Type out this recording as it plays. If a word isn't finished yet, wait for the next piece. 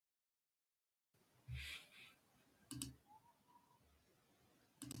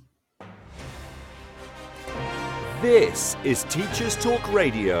This is Teachers Talk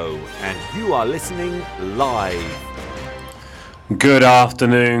Radio, and you are listening live. Good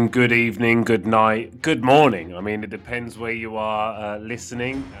afternoon, good evening, good night, good morning. I mean, it depends where you are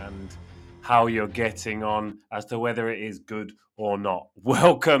listening and how you're getting on as to whether it is good or not.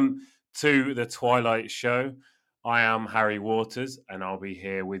 Welcome to the Twilight Show. I am Harry Waters, and I'll be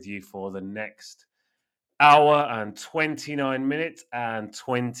here with you for the next hour and 29 minutes and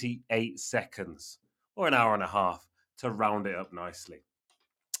 28 seconds, or an hour and a half to round it up nicely.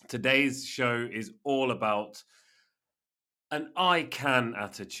 Today's show is all about an I can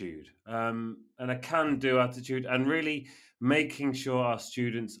attitude, and a can do attitude, and really making sure our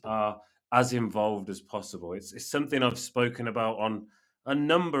students are as involved as possible. It's something I've spoken about on a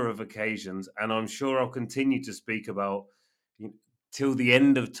number of occasions, and I'm sure I'll continue to speak about till the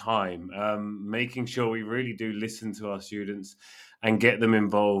end of time, making sure we really do listen to our students and get them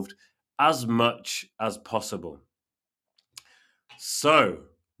involved as much as possible. So,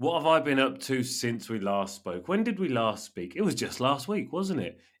 what have I been up to since we last spoke? When did we last speak? It was just last week, wasn't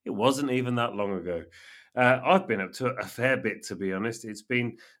it? It wasn't even that long ago. I've been up to a fair bit, to be honest. It's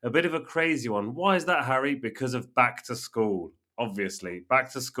been a bit of a crazy one. Why is that, Harry? Because of back to school, obviously.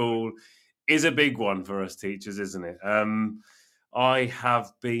 Back to school is a big one for us teachers, isn't it? I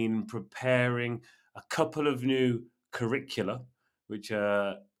have been preparing a couple of new curricula, which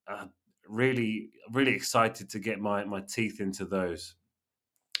are really, really excited to get my teeth into those.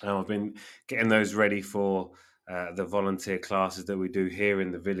 I've been getting those ready for the volunteer classes that we do here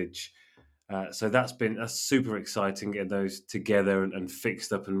in the village. So that's super exciting, getting those together and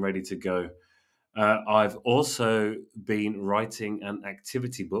fixed up and ready to go. I've also been writing an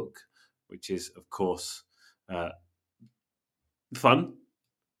activity book, which is, of course, fun.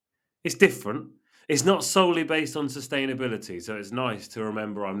 It's different. It's not solely based on sustainability, so it's nice to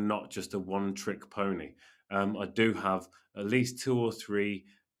remember I'm not just a one-trick pony. I do have at least 2 or 3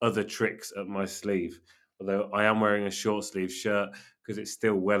 other tricks up my sleeve, although I am wearing a short sleeve shirt because it's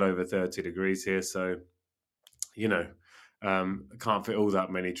still well over 30 degrees here, so I can't fit all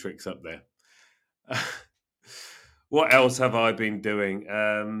that many tricks up there. What else have I been doing?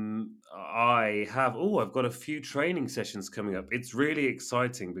 I've got a few training sessions coming up. It's really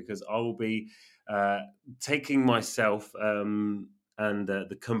exciting because I will be taking myself and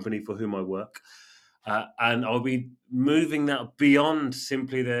the company for whom I work, and I'll be moving that beyond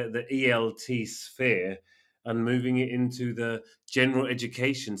simply the ELT sphere and moving it into the general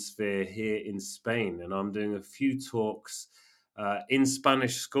education sphere here in Spain. And I'm doing a few talks in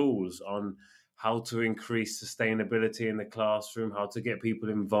Spanish schools on how to increase sustainability in the classroom, how to get people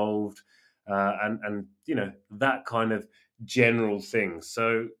involved, and that kind of general thing.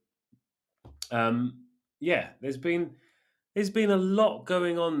 So, there's been a lot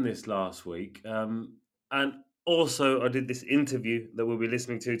going on this last week, and also I did this interview that we'll be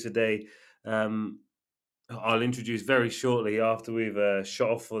listening to today. I'll introduce very shortly after we've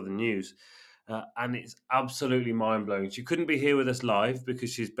shot off for the news. And it's absolutely mind-blowing. She couldn't be here with us live because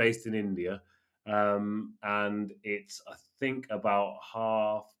she's based in India. And it's, I think, about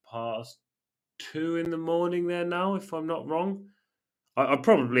 2:30 in the morning there now, if I'm not wrong. I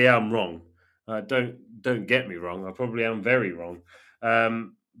probably am wrong. Don't get me wrong. I probably am very wrong.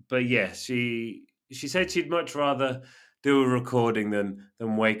 But yeah, she said she'd much rather do a recording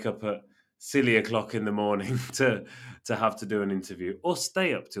than wake up at silly o'clock in the morning to have to do an interview or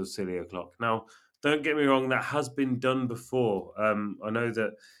stay up till silly o'clock. Now, don't get me wrong. That has been done before. I know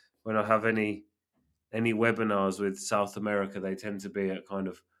that when I have any webinars with South America, they tend to be at kind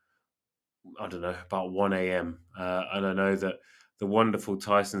of, I don't know, about 1 a.m. And I know that the wonderful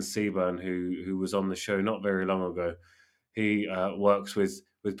Tyson Seaburn, who was on the show not very long ago, he works with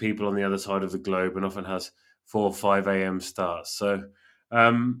people on the other side of the globe and often has 4 or 5 a.m. starts. So,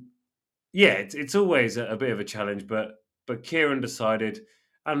 it's always a bit of a challenge, but Kieran decided,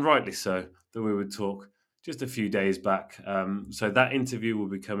 and rightly so, that we would talk just a few days back. So that interview will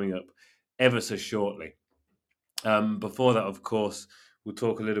be coming up ever so shortly. Before that, of course, we'll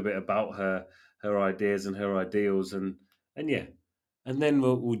talk a little bit about her ideas and her ideals, and then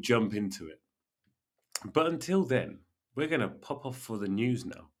we'll jump into it. But until then, we're going to pop off for the news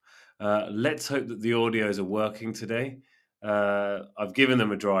now. Let's hope that the audios are working today. I've given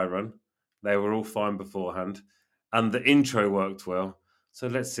them a dry run. They were all fine beforehand, and the intro worked well. So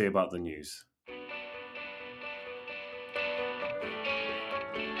let's see about the news.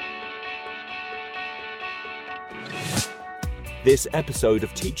 This episode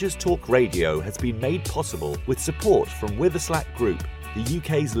of Teachers Talk Radio has been made possible with support from Witherslack Group, the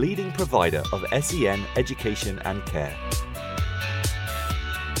UK's leading provider of SEN education and care.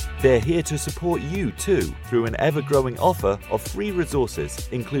 They're here to support you too through an ever-growing offer of free resources,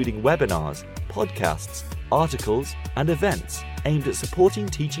 including webinars, podcasts, articles, and events aimed at supporting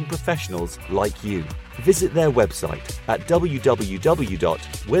teaching professionals like you. Visit their website at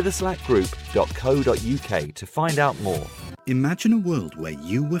www.witherslackgroup.co.uk to find out more. Imagine a world where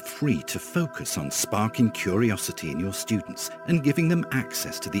you were free to focus on sparking curiosity in your students and giving them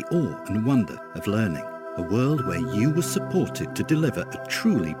access to the awe and wonder of learning. A world where you were supported to deliver a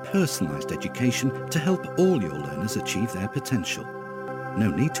truly personalised education to help all your learners achieve their potential. No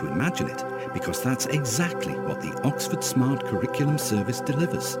need to imagine it, because that's exactly what the Oxford Smart Curriculum Service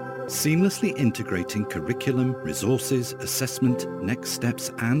delivers. Seamlessly integrating curriculum, resources, assessment, next steps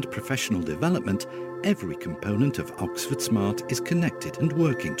and professional development, every component of Oxford Smart is connected and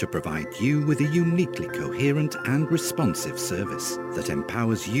working to provide you with a uniquely coherent and responsive service that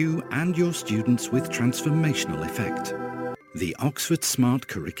empowers you and your students with transformational effect. The Oxford Smart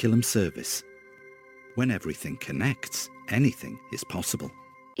Curriculum Service. When everything connects, anything is possible.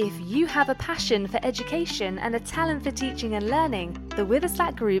 If you have a passion for education and a talent for teaching and learning, the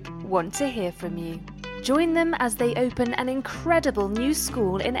Witherslack Group want to hear from you. Join them as they open an incredible new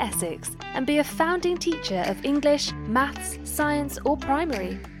school in Essex and be a founding teacher of English, maths, science or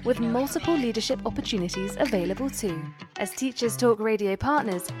primary, with multiple leadership opportunities available too. As Teachers Talk Radio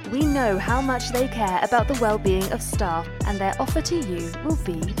partners, we know how much they care about the well-being of staff, and their offer to you will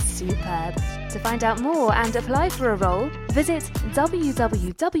be superb. To find out more and apply for a role, visit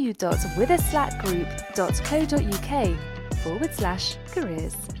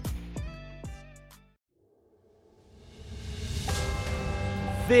www.witherslackgroup.co.uk/careers.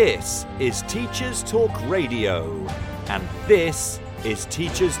 This is Teachers Talk Radio, and this is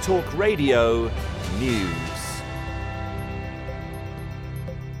Teachers Talk Radio News.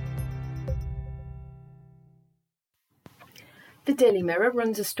 The Daily Mirror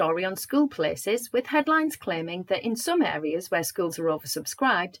runs a story on school places with headlines claiming that in some areas where schools are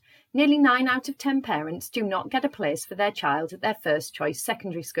oversubscribed, nearly 9 out of 10 parents do not get a place for their child at their first choice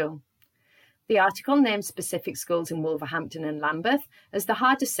secondary school. The article names specific schools in Wolverhampton and Lambeth as the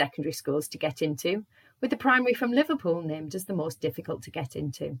hardest secondary schools to get into, with the primary from Liverpool named as the most difficult to get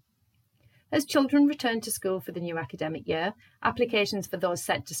into. As children return to school for the new academic year, applications for those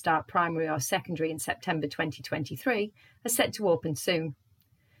set to start primary or secondary in September 2023 are set to open soon.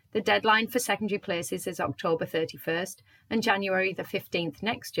 The deadline for secondary places is October 31st and January the 15th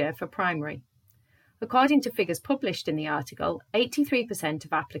next year for primary. According to figures published in the article, 83%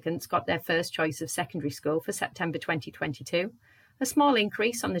 of applicants got their first choice of secondary school for September 2022, a small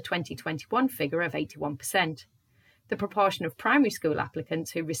increase on the 2021 figure of 81%. The proportion of primary school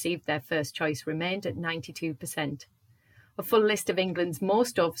applicants who received their first choice remained at 92%. A full list of England's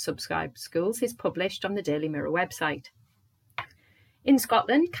most oversubscribed schools is published on the Daily Mirror website. In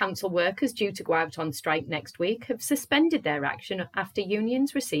Scotland, council workers due to go out on strike next week have suspended their action after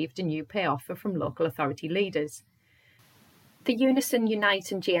unions received a new pay offer from local authority leaders. The Unison,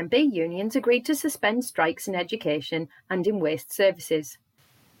 Unite and GMB unions agreed to suspend strikes in education and in waste services.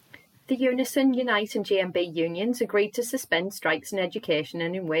 The Unison, Unite and GMB unions agreed to suspend strikes in education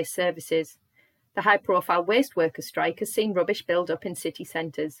and in waste services. The high-profile waste workers' strike has seen rubbish build up in city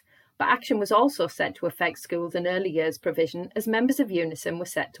centres, but action was also set to affect schools and early years provision as members of Unison were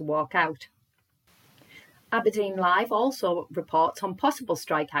set to walk out. Aberdeen Live also reports on possible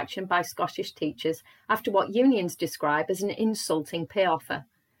strike action by Scottish teachers after what unions describe as an insulting pay offer.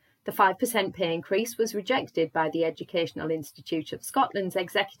 The 5% pay increase was rejected by the Educational Institute of Scotland's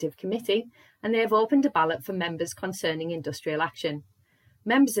Executive Committee, and they have opened a ballot for members concerning industrial action.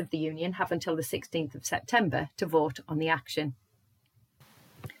 Members of the union have until the 16th of September to vote on the action.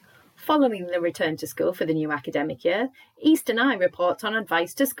 Following the return to school for the new academic year, Eastern Eye reports on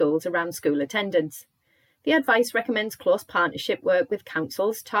advice to schools around school attendance. The advice recommends close partnership work with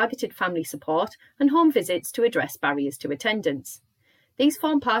councils, targeted family support and home visits to address barriers to attendance. These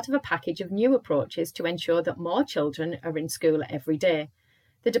form part of a package of new approaches to ensure that more children are in school every day.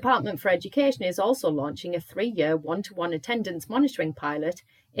 The Department for Education is also launching a 3-year one-to-one attendance monitoring pilot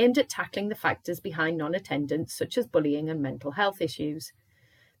aimed at tackling the factors behind non-attendance such as bullying and mental health issues.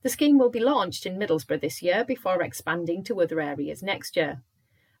 The scheme will be launched in Middlesbrough this year before expanding to other areas next year.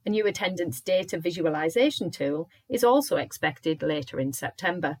 A new attendance data visualisation tool is also expected later in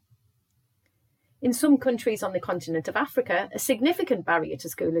September. In some countries on the continent of Africa, a significant barrier to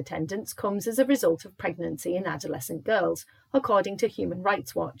school attendance comes as a result of pregnancy in adolescent girls, according to Human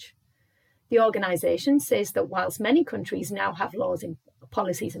Rights Watch. The organisation says that whilst many countries now have laws and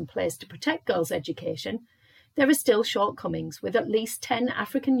policies in place to protect girls' education, There are still shortcomings, with at least 10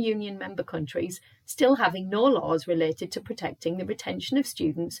 African Union member countries still having no laws related to protecting the retention of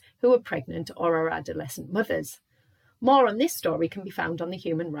students who are pregnant or are adolescent mothers. More on this story can be found on the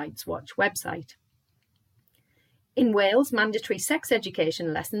Human Rights Watch website. In Wales, mandatory sex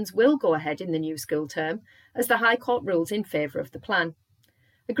education lessons will go ahead in the new school term, as the High Court rules in favour of the plan.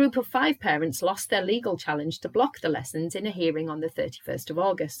 A group of 5 parents lost their legal challenge to block the lessons in a hearing on the 31st of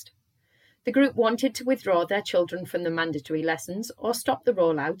August. The group wanted to withdraw their children from the mandatory lessons or stop the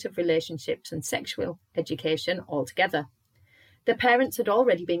rollout of relationships and sexual education altogether. The parents had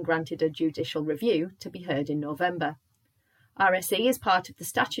already been granted a judicial review to be heard in November. RSE is part of the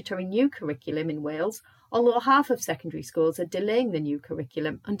statutory new curriculum in Wales, although half of secondary schools are delaying the new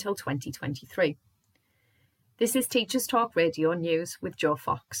curriculum until 2023. This is Teachers Talk Radio News with Joe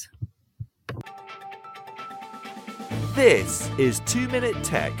Fox. This is 2 Minute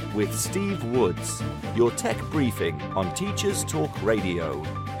Tech with Steve Woods, your tech briefing on Teachers Talk Radio.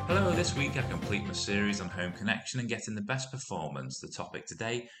 Hello, this week I complete my series on home connection and getting the best performance. The topic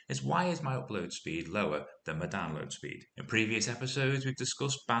today is why is my upload speed lower than my download speed? In previous episodes we've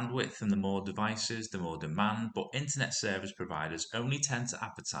discussed bandwidth, and the more devices, the more demand, but internet service providers only tend to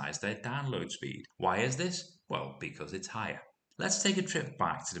advertise their download speed. Why is this? Well, because it's higher. Let's take a trip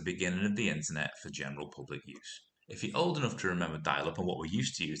back to the beginning of the internet for general public use. If you're old enough to remember dial-up and what we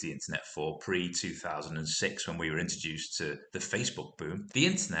used to use the internet for pre-2006 when we were introduced to the Facebook boom, the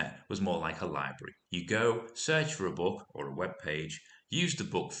internet was more like a library. You go, search for a book or a web page, use the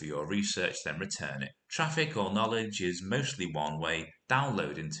book for your research, then return it. Traffic or knowledge is mostly one way,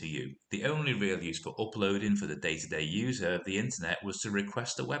 downloading to you. The only real use for uploading for the day-to-day user of the internet was to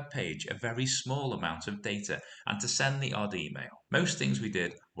request a web page, a very small amount of data, and to send the odd email. Most things we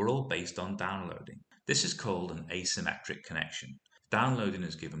did were all based on downloading. This is called an asymmetric connection. Downloading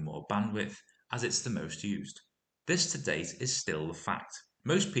is given more bandwidth as it's the most used. This to date is still the fact.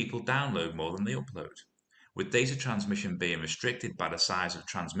 Most people download more than they upload. With data transmission being restricted by the size of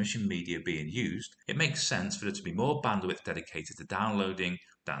transmission media being used, it makes sense for there to be more bandwidth dedicated to downloading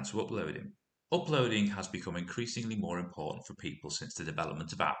than to uploading. Uploading has become increasingly more important for people since the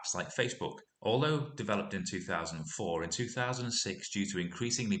development of apps like Facebook. Although developed in 2004, in 2006, due to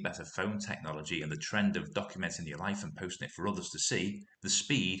increasingly better phone technology and the trend of documenting your life and posting it for others to see, the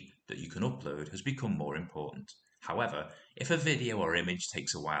speed that you can upload has become more important. However, if a video or image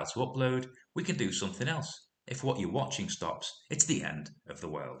takes a while to upload, we can do something else. If what you're watching stops, it's the end of the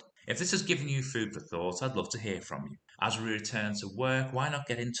world. If this has given you food for thought, I'd love to hear from you. As we return to work, why not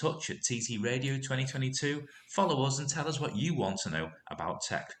get in touch at TT Radio 2022? Follow us and tell us what you want to know about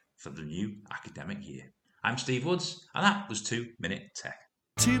tech for the new academic year. I'm Steve Woods, and that was 2 Minute Tech.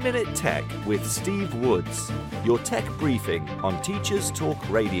 2 Minute Tech with Steve Woods, your tech briefing on Teachers Talk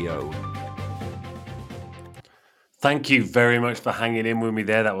Radio. Thank you very much for hanging in with me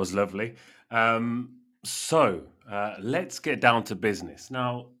there. That was lovely. Let's get down to business.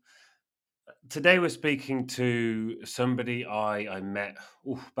 Now, today we're speaking to somebody I met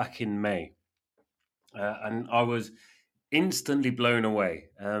back in May. And I was instantly blown away.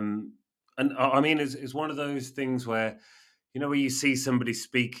 And I mean, it's one of those things where, where you see somebody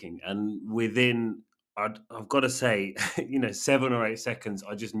speaking and within, I've got to say, 7 or 8 seconds,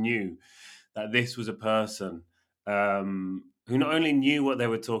 I just knew that this was a person who not only knew what they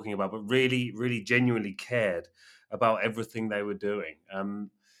were talking about, but really, really genuinely cared about everything they were doing.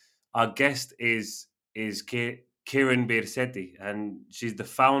 Our guest is Kiran Birsetti, and she's the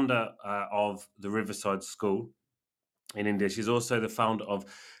founder of the Riverside School in India. She's also the founder of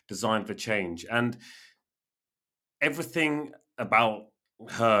Design for Change. And everything about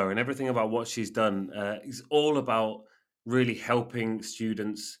her and everything about what she's done is all about really helping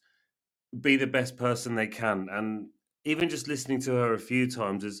students be the best person they can. And even just listening to her a few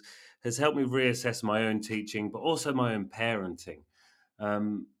times has helped me reassess my own teaching, but also my own parenting.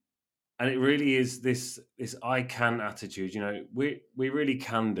 And it really is this I can attitude. We really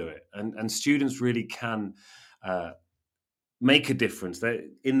can do it, and students really can make a difference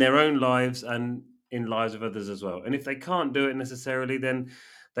in their own lives and in lives of others as well. And if they can't do it necessarily, then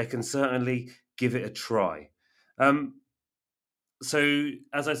they can certainly give it a try. So,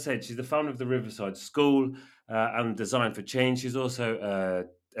 as I said, she's the founder of the Riverside School and Design for Change. She's also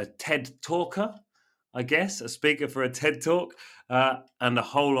a TED talker, I guess, a speaker for a TED Talk, and a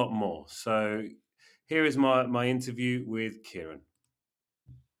whole lot more. So here is my interview with Kiran.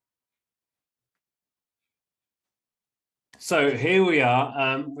 So here we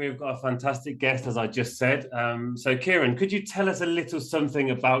are. We've got a fantastic guest, as I just said. So Kiran, could you tell us a little something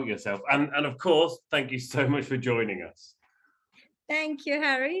about yourself? And of course, thank you so much for joining us. Thank you,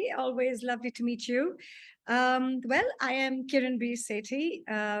 Harry. Always lovely to meet you. Well, I am Kiran B. Sethi.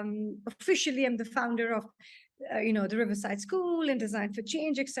 Officially, I'm the founder of, the Riverside School and Design for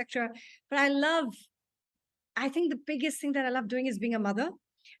Change, etc. But I think the biggest thing that I love doing is being a mother.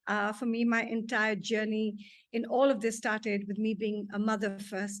 For me, my entire journey in all of this started with me being a mother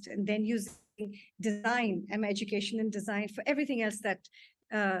first, and then using design and my education in design for everything else that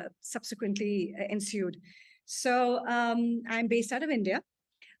subsequently ensued. So I'm based out of India.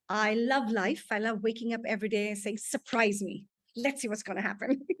 I love life. I love waking up every day and saying, surprise me. Let's see what's going to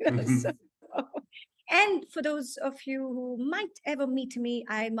happen. So, and for those of you who might ever meet me,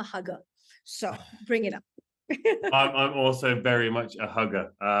 I'm a hugger. So bring it up. I'm also very much a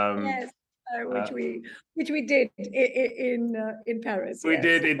hugger. Yes, which we did in Paris. We yes.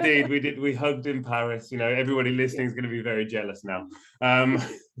 did indeed. We hugged in Paris. Everybody listening is going to be very jealous now.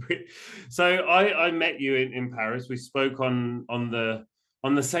 So I met you in Paris. We spoke on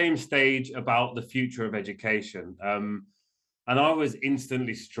the same stage about the future of education. And I was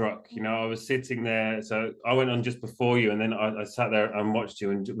instantly struck. I was sitting there. So I went on just before you, and then I sat there and watched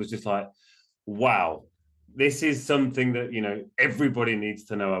you, and it was just like, wow. This is something that everybody needs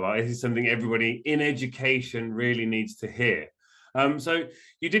to know about. This is something everybody in education really needs to hear. So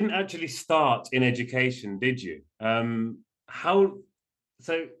you didn't actually start in education, did you? How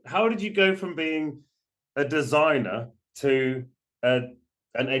did you go from being a designer to an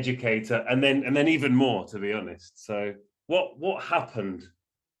educator, and then even more, to be honest? So what happened?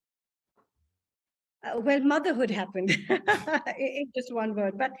 Well, motherhood happened in just one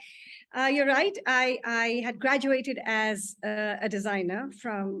word. But you're right. I had graduated as a designer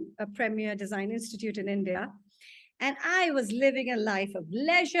from a premier design institute in India. And I was living a life of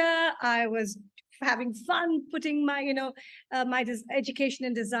leisure. I was having fun putting my, my education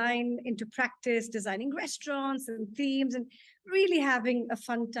in design into practice, designing restaurants and themes, and really having a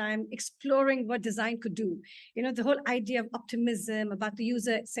fun time exploring what design could do. The whole idea of optimism, about the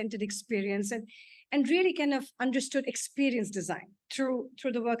user-centered experience, and really kind of understood experience design through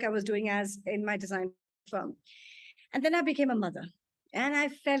the work I was doing as in my design firm. And then I became a mother, and I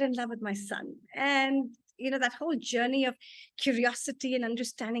fell in love with my son. And that whole journey of curiosity and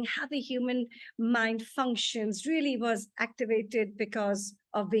understanding how the human mind functions really was activated because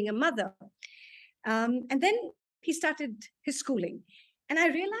of being a mother. And then he started his schooling. And I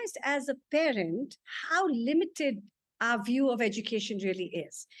realized as a parent how limited our view of education really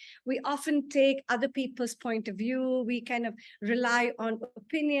is. We often take other people's point of view. We kind of rely on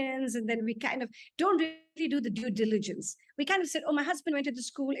opinions, and then we kind of don't really do the due diligence. We kind of said, oh, my husband went to the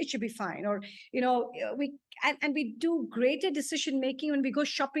school, it should be fine. Or, we do greater decision making when we go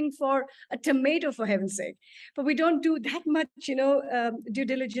shopping for a tomato, for heaven's sake. But we don't do that much, due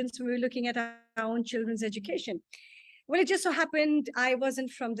diligence when we're looking at our own children's education. Well, it just so happened I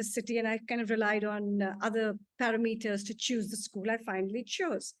wasn't from the city, and I kind of relied on other parameters to choose the school I finally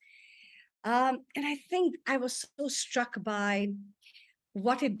chose. And I think I was so struck by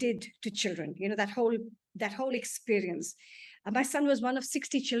what it did to children, that whole experience. My son was one of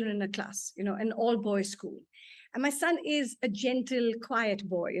 60 children in a class, an all-boys school. And my son is a gentle, quiet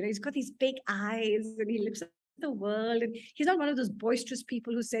boy. He's got these big eyes, and he lives in the world. And he's not one of those boisterous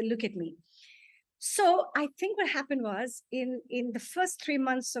people who say, look at me. So I think what happened was in the first 3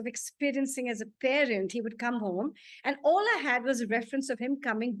 months of experiencing as a parent, he would come home, and all I had was a reference of him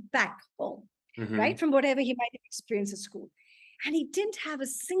coming back home, right? From whatever he might have experienced at school. And he didn't have a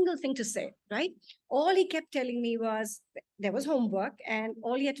single thing to say, right? All he kept telling me was there was homework, and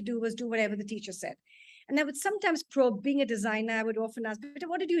all he had to do was do whatever the teacher said. And I would sometimes probe, being a designer, I would often ask, but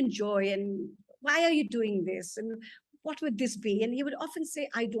what did you enjoy? And why are you doing this? And what would this be? And he would often say,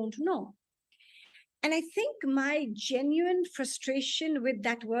 I don't know. And I think my genuine frustration with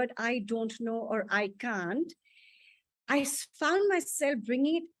that word, I don't know or I can't, I found myself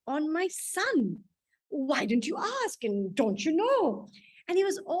bringing it on my son. Why didn't you ask? And don't you know? And he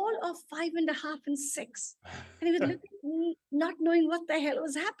was all of 5.5 and 6. And he was looking at me, not knowing what the hell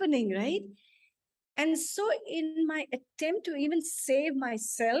was happening, right? And so in my attempt to even save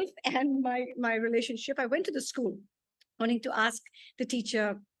myself and my relationship, I went to the school wanting to ask the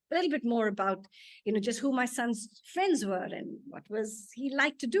teacher a little bit more about, just who my son's friends were and what was he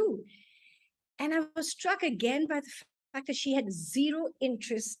like to do. And I was struck again by the fact that she had zero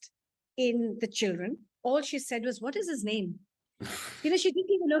interest in the children. All she said was, what is his name? She didn't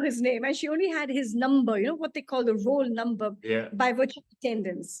even know his name, and she only had his number, what they call the roll number, by virtue of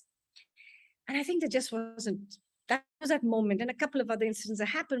attendance. And I think that just wasn't, that was that moment. And a couple of other incidents that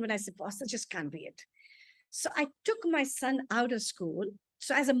happened when I said, boss, that just can't be it. So I took my son out of school.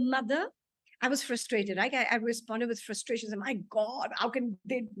 So as a mother, I was frustrated. I responded with frustration. My God, how can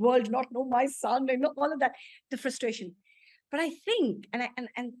the world not know my son? And all of that, the frustration. But I think, and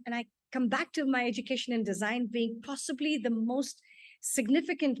I come back to my education and design being possibly the most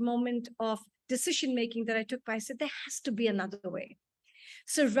significant moment of decision making that I took. I said, there has to be another way.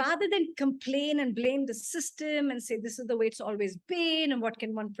 So rather than complain and blame the system and say, this is the way it's always been, and what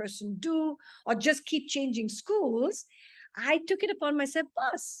can one person do, or just keep changing schools, I took it upon myself,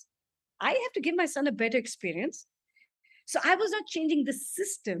 boss, I have to give my son a better experience. So I was not changing the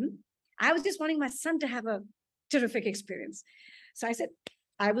system. I was just wanting my son to have a terrific experience. So I said,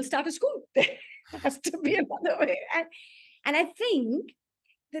 I will start a school. There has to be another way. And I think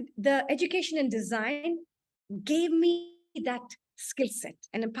that the education and design gave me that skill set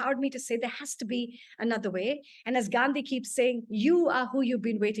and empowered me to say there has to be another way. And as Gandhi keeps saying, you are who you've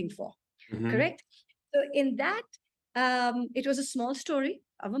been waiting for. Correct? So in that, it was a small story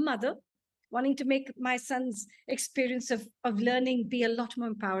of a mother wanting to make my son's experience of learning be a lot more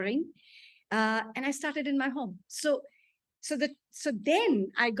empowering. And I started in my home. So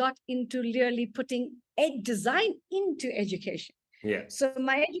then I got into really putting ed design into education. Yeah. So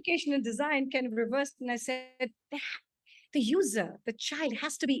my education and design kind of reversed, and I said, the user, the child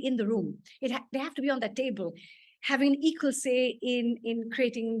has to be in the room. They have to be on that table, having an equal say in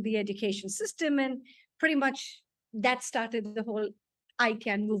creating the education system. And pretty much that started the whole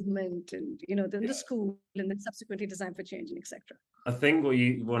ICANN movement, and the school, and then subsequently Design for Change, and etc. I think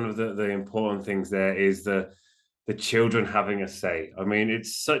one of the important things there is the children having a say. I mean,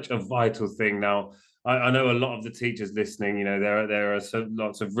 it's such a vital thing now. I know a lot of the teachers listening, there are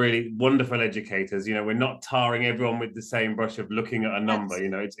lots of really wonderful educators. We're not tarring everyone with the same brush of looking at a number.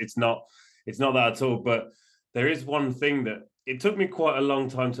 It's not that at all. But there is one thing that it took me quite a long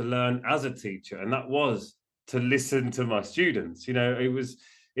time to learn as a teacher, and that was to listen to my students.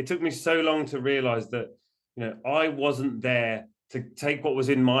 It took me so long to realize that, I wasn't there to take what was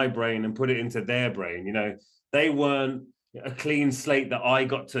in my brain and put it into their brain. They weren't a clean slate that I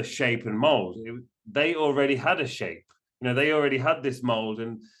got to shape and mold. They already had a shape. They already had this mold,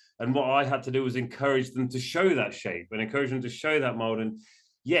 and what I had to do was encourage them to show that shape and encourage them to show that mold. And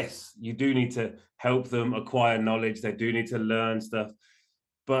yes, you do need to help them acquire knowledge. They do need to learn stuff,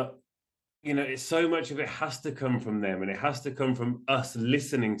 but it's so much of it has to come from them, and it has to come from us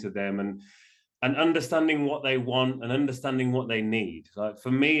listening to them and understanding what they want and understanding what they need. Like,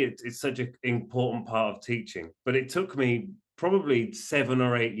 for me, it's such an important part of teaching, but it took me probably 7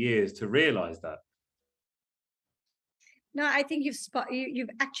 or 8 years to realize that. No, I think you've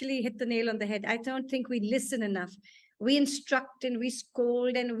actually hit the nail on the head. I don't think we listen enough. We instruct and we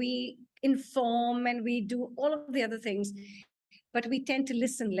scold and we inform and we do all of the other things, but we tend to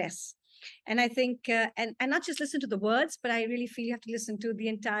listen less. And I think, and not just listen to the words, but I really feel you have to listen to the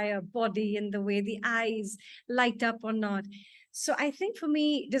entire body and the way the eyes light up or not. So I think for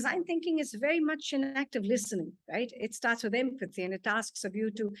me, design thinking is very much an act of listening, right? It starts with empathy, and it asks of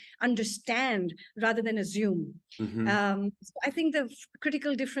you to understand rather than assume. So I think the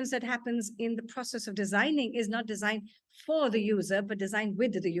critical difference that happens in the process of designing is not design for the user, but design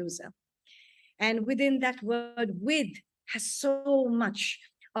with the user. And within that word "with" has so much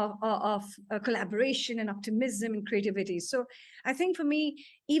of collaboration and optimism and creativity. So I think for me,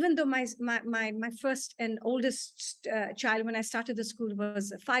 even though my first and oldest child, when I started the school,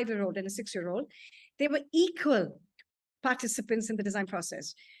 was a 5-year-old and a 6-year-old, they were equal participants in the design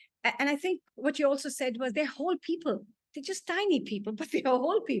process. And I think what you also said was they're whole people. They're just tiny people, but they are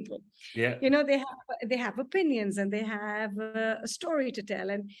whole people. Yeah. They have opinions, and they have a story to tell.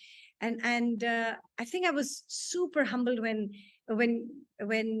 And I think I was super humbled when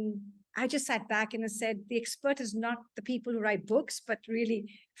I just sat back and I said, the expert is not the people who write books, but really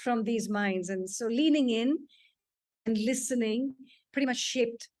from these minds. And so leaning in and listening pretty much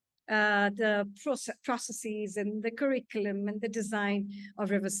shaped the processes and the curriculum and the design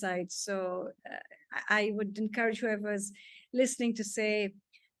of Riverside. So I would encourage whoever's listening to say,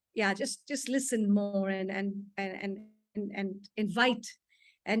 yeah, just listen more and invite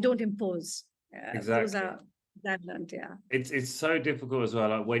and don't impose. Exactly. Those are that learned, yeah. It's so difficult as well,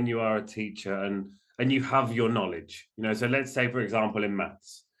 like when you are a teacher and you have your knowledge, so let's say, for example, in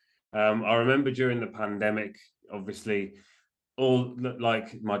maths, I remember during the pandemic, obviously, all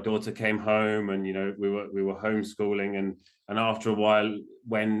like my daughter came home, and we were homeschooling, and after a while,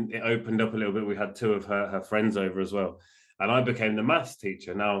 when it opened up a little bit, we had 2 of her friends over as well, and I became the maths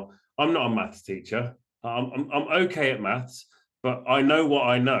teacher. Now, I'm not a maths teacher. I'm okay at maths, but I know what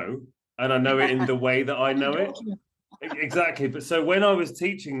I know, and I know it in the way that I know it. Exactly. But so when I was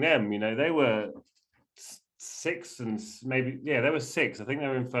teaching them, they were 6 and maybe, they were 6. I think they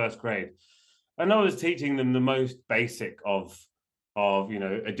were in 1st grade. And I was teaching them the most basic of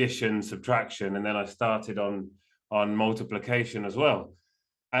addition, subtraction, and then I started on multiplication as well.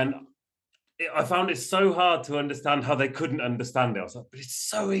 And I found it so hard to understand how they couldn't understand it. I was like, but it's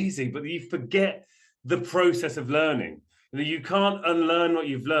so easy, but you forget the process of learning. You can't unlearn what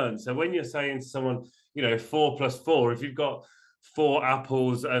you've learned. So when you're saying to someone, 4 plus 4, if you've got 4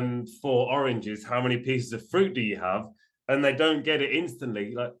 apples and 4 oranges, how many pieces of fruit do you have? And they don't get it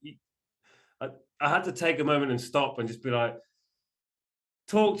instantly. Like, I had to take a moment and stop and just be like,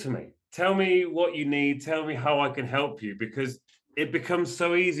 talk to me. Tell me what you need. Tell me how I can help you, because it becomes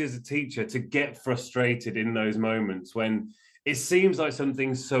so easy as a teacher to get frustrated in those moments when it seems like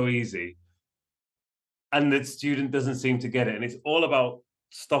something's so easy and the student doesn't seem to get it. And it's all about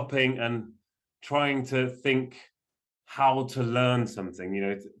stopping and trying to think how to learn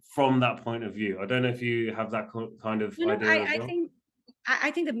something, from that point of view. I don't know if you have that kind of idea as well.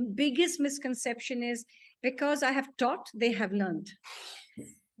 I think the biggest misconception is because I have taught, they have learned.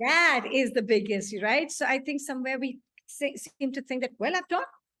 That is the biggest, right? So I think somewhere we seem to think that, well, I've taught,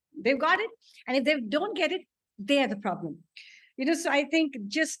 they've got it. And if they don't get it, they are the problem. So I think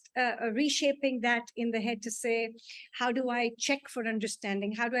just reshaping that in the head to say, how do I check for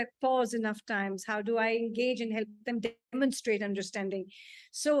understanding? How do I pause enough times? How do I engage and help them demonstrate understanding?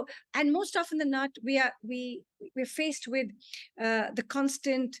 So, and most often than not, we're faced with the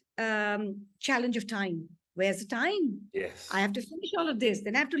constant challenge of time. Where's the time? Yes. I have to finish all of this.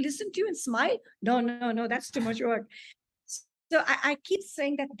 Then I have to listen to you and smile. No, that's too much work. So I keep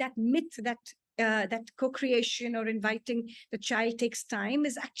saying that myth that co-creation or inviting the child takes time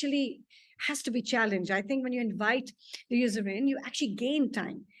has to be challenged. I think when you invite the user in, you actually gain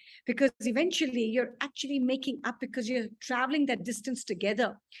time, because eventually you're actually making up, because you're traveling that distance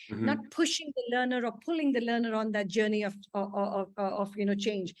together, not pushing the learner or pulling the learner on that journey of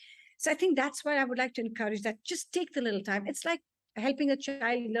change. So I think that's why I would like to encourage that. Just take the little time. It's like helping a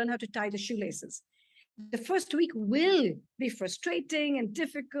child learn how to tie the shoelaces. The first week will be frustrating and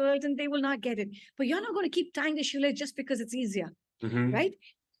difficult, and they will not get it. But you're not going to keep tying the shoelace just because it's easier, right?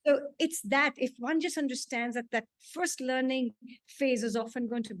 So it's that if one just understands that first learning phase is often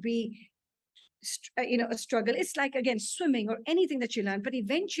going to be, a struggle. It's like, again, swimming or anything that you learn, but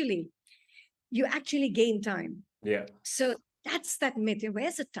eventually you actually gain time. Yeah. So that's that myth.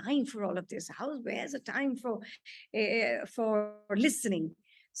 Where's the time for all of this? Where's the time for listening?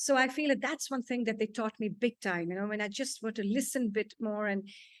 So I feel that's one thing that they taught me big time. When I just were to listen a bit more and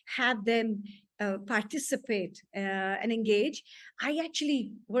have them participate and engage, I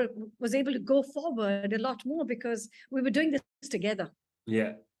actually was able to go forward a lot more because we were doing this together.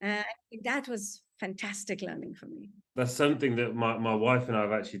 Yeah. That was fantastic learning for me. That's something that my wife and I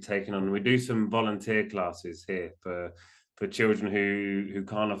have actually taken on. We do some volunteer classes here for children who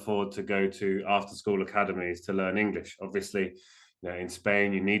can't afford to go to after-school academies to learn English. Obviously, in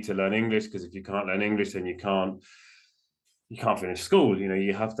Spain, you need to learn English, because if you can't learn English, then you can't finish school.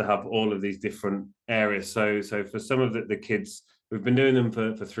 You have to have all of these different areas. So for some of the kids, we've been doing them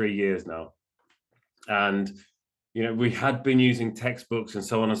for 3 years now. And, we had been using textbooks and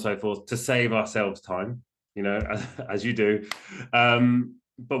so on and so forth to save ourselves time, as you do.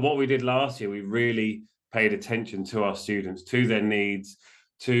 But what we did last year, we really paid attention to our students, to their needs,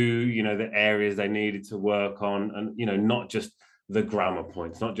 to, the areas they needed to work on, and, not just the grammar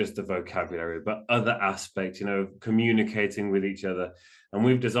points, not just the vocabulary, but other aspects, communicating with each other. And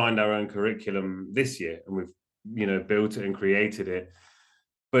we've designed our own curriculum this year, and we've, built it and created it.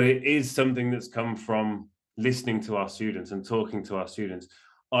 But it is something that's come from listening to our students and talking to our students.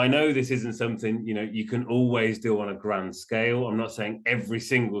 I know this isn't something, you can always do on a grand scale. I'm not saying every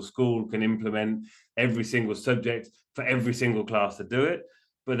single school can implement every single subject for every single class to do it,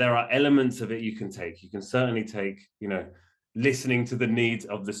 but there are elements of it you can take. You can certainly take, listening to the needs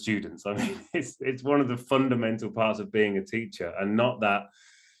of the students. I mean, it's one of the fundamental parts of being a teacher, and not that,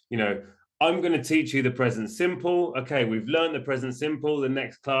 I'm going to teach you the present simple. Okay, we've learned the present simple. The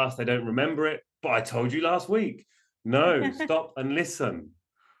next class, they don't remember it, but I told you last week. No, stop and listen.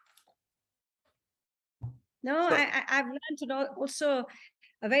 No, I've learned also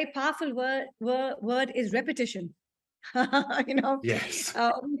a very powerful word is repetition. Yes.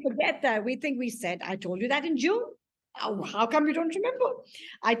 We forget that. We think we said, I told you that in June. Oh, how come you don't remember?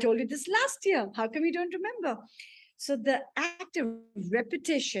 I told you this last year. How come you don't remember? So the act of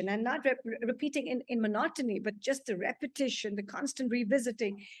repetition, and not repeating in monotony, but just the repetition, the constant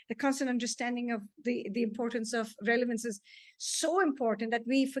revisiting, the constant understanding of the importance of relevance is so important that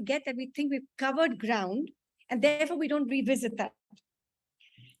we forget that we think we've covered ground, and therefore we don't revisit that.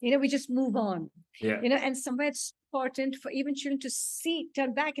 We just move on. Yeah. And somewhere it's important for even children to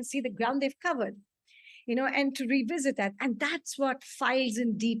turn back and see the ground they've covered, and to revisit that. And that's what files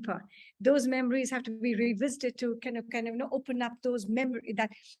in deeper. Those memories have to be revisited to kind of open up those memory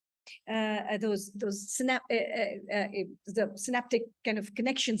that the synaptic kind of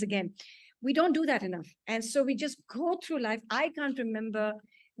connections again. We don't do that enough. And so we just go through life. I can't remember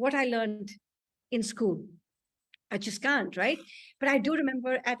what I learned in school. I just can't, right? But I do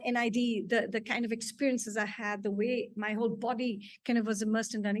remember at NID, the kind of experiences I had, the way my whole body kind of was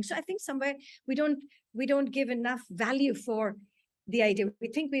immersed in learning. So I think somewhere we don't give enough value for the idea. We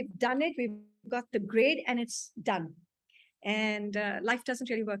think we've done it, we've got the grade and it's done. And life doesn't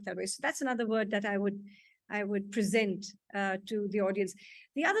really work that way. So that's another word that I would present to the audience.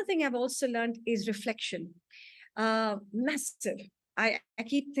 The other thing I've also learned is reflection. Massive. I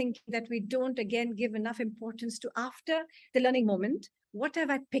keep thinking that we don't, again, give enough importance to after the learning moment. What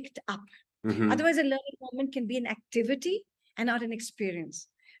have I picked up? Mm-hmm. Otherwise, a learning moment can be an activity and not an experience,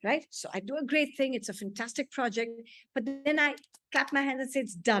 right? So I do a great thing. It's a fantastic project, but then I clap my hands and say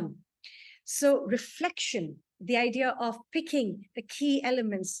it's done. So reflection, the idea of picking the key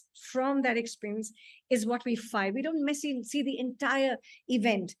elements from that experience is what we find. We don't necessarily see the entire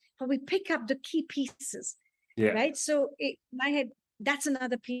event, but we pick up the key pieces, right? So in my head, that's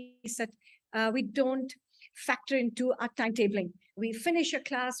another piece that we don't factor into our timetabling. We finish a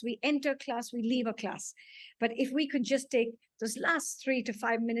class, we enter class, we leave a class. But if we could just take those last 3 to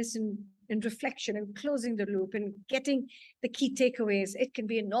 5 minutes in reflection and closing the loop and getting the key takeaways, it can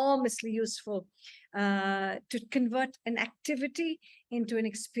be enormously useful to convert an activity into an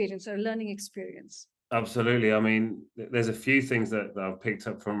experience or a learning experience. Absolutely. I mean, there's a few things that I've picked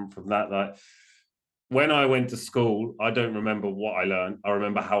up from that. Like when I went to school, I don't remember what I learned. I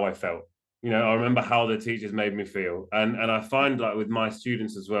remember how I felt. I remember how the teachers made me feel. And I find like with my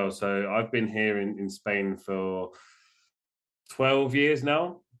students as well. So I've been here in Spain for 12 years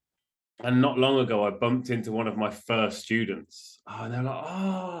now. And not long ago, I bumped into one of my first students. And they're like,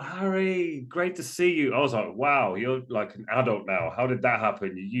 "Oh, Harry, great to see you." I was like, "Wow, you're like an adult now. How did that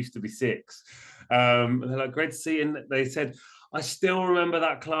happen? You used to be 6. And they're like, "Great to see you." And they said, "I still remember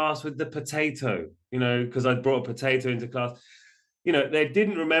that class with the potato, because I brought a potato into class." They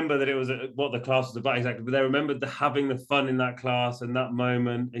didn't remember that it was what the class was about exactly, but they remembered having the fun in that class and that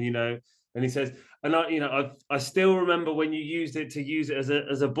moment. And he says, and I still remember when you used it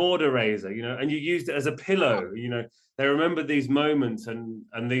as a board eraser, and you used it as a pillow. They remembered these moments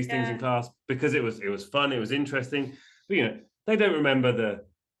and these things in class because it was fun, it was interesting. But they don't remember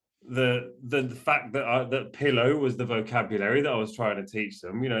the fact that that pillow was the vocabulary that I was trying to teach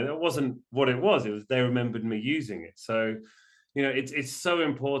them. That wasn't what it was. It was they remembered me using it. So it's so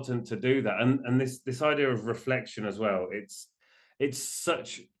important to do that, and this idea of reflection as well. It's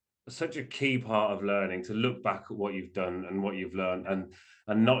such a key part of learning, to look back at what you've done and what you've learned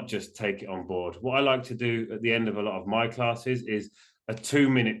and not just take it on board. What I like to do at the end of a lot of my classes is a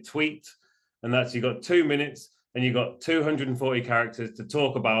 2-minute tweet, and that's you got 2 minutes and you got 240 characters to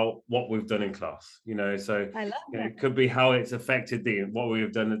talk about what we've done in class. So I love that. It could be how it's affected what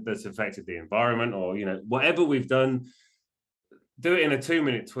we've done that's affected the environment, or whatever we've done. Do it in a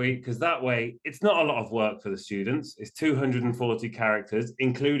 2-minute tweet, because that way it's not a lot of work for the students. It's 240 characters,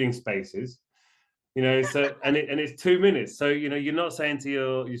 including spaces, so and it's 2 minutes. So, you're not saying to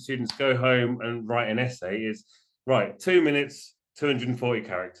your students, go home and write an essay. It's right, 2 minutes, 240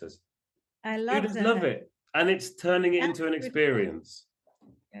 characters. I love Students that. love it. And it's turning it into an experience.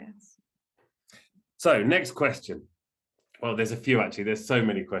 Yes. So next question. Well, there's a few actually. There's so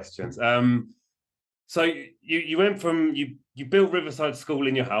many questions. So you went from you built Riverside School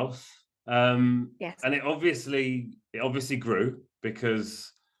in your house, yes, and it obviously grew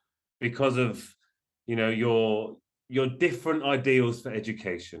because of your different ideals for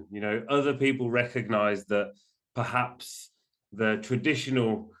education. Other people recognize that perhaps the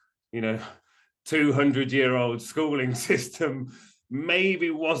traditional 200-year-old schooling system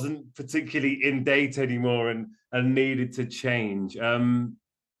maybe wasn't particularly in date anymore and needed to change.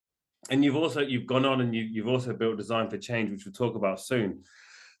 And you've gone on and you've also built Design for Change, which we'll talk about soon.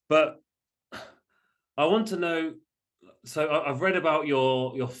 But I want to know, so I've read about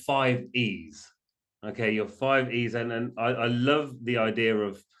your 5 E's. Okay, your 5 E's, and I love the idea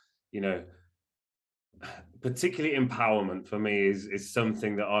of, particularly empowerment for me is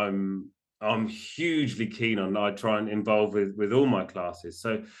something that I'm hugely keen on. I try and involve with all my classes.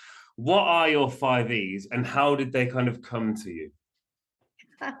 So what are your 5 E's and how did they kind of come to you?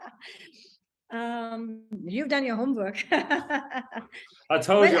 You've done your homework. I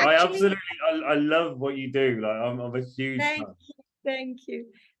told you, actually, I love what you do. Like I'm a huge fan. Thank you.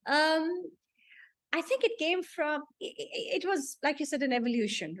 I think it came from, it was, like you said, an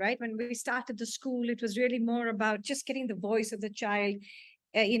evolution, right? When we started the school, it was really more about just getting the voice of the child,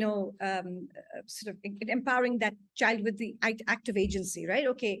 sort of empowering that child with the act of agency, right?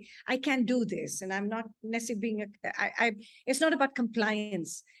 Okay, I can do this, and I'm not necessarily being it's not about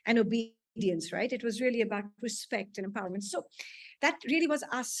compliance and obedience, right? It was really about respect and empowerment. So that really was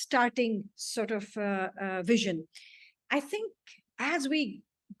our starting sort of vision. I think as we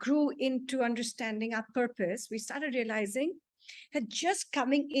grew into understanding our purpose, we started realizing that just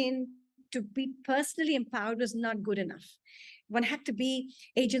coming in to be personally empowered was not good enough. One had to be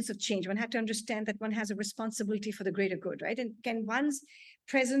agents of change. One had to understand that one has a responsibility for the greater good, right? And can one's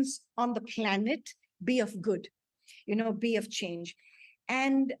presence on the planet be of good, be of change?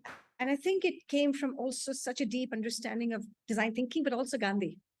 And I think it came from also such a deep understanding of design thinking, but also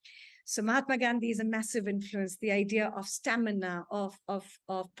Gandhi. So Mahatma Gandhi is a massive influence. The idea of stamina, of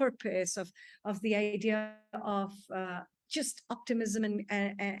purpose, of the idea of just optimism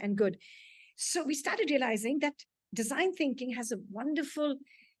and good. So we started realizing that design thinking has a wonderful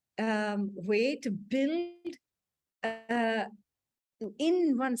way to build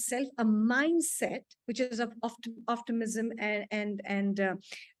in oneself a mindset which is of optimism and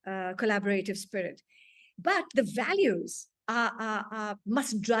collaborative spirit. But the values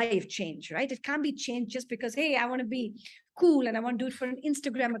must drive change, right? It can't be changed just because, hey, I want to be cool and I want to do it for an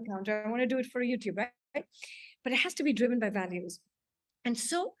Instagram account, or I want to do it for YouTube, right? But it has to be driven by values. And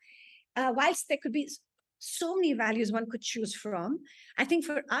so whilst there could be so many values one could choose from, I think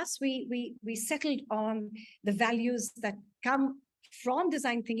for us, we settled on the values that come from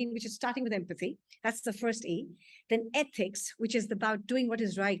design thinking, which is starting with empathy. That's the first E. Then ethics, which is about doing what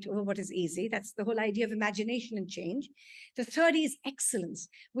is right over what is easy. That's the whole idea of imagination and change. The third E is excellence.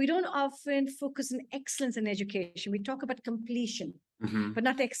 We don't often focus on excellence in education. We talk about completion, but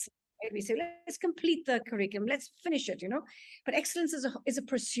not excellence. We say, let's complete the curriculum, let's finish it, But excellence is a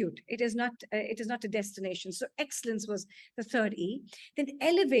pursuit. It is not a destination. So excellence was the third E. Then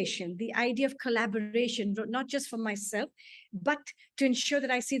elevation, the idea of collaboration, not just for myself, but to ensure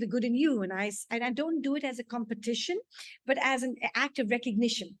that I see the good in you. And I don't do it as a competition, but as an act of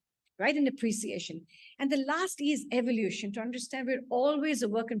recognition, right? And appreciation. And the last E is evolution, to understand we're always a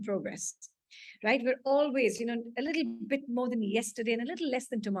work in progress. Right? We're always, a little bit more than yesterday and a little less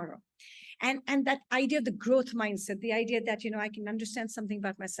than tomorrow. And that idea of the growth mindset, the idea that, I can understand something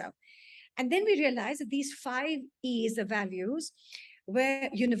about myself. And then we realized that these 5 E's, the values, were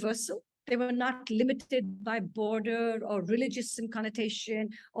universal. They were not limited by border or religious connotation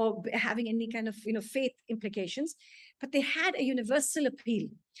or having any kind of, faith implications, but they had a universal appeal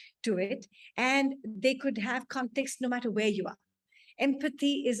to it, and they could have context no matter where you are.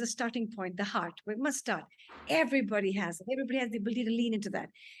 Empathy is a starting point, the heart. We must start. Everybody has it. Everybody has the ability to lean into that.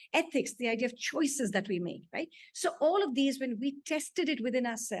 Ethics, the idea of choices that we make, right? So all of these, when we tested it within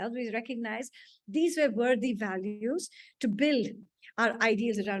ourselves, we recognized these were worthy values to build our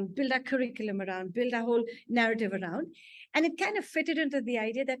ideas around, build our curriculum around, build our whole narrative around. And it kind of fitted into the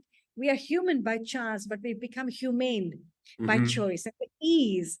idea that we are human by chance, but we become humane by choice. And the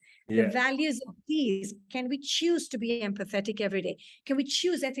ease, the values of these, can we choose to be empathetic every day? Can we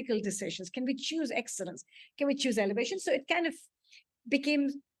choose ethical decisions? Can we choose excellence? Can we choose elevation? So it kind of became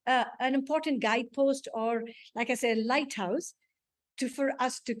an important guidepost, or like I said, a lighthouse for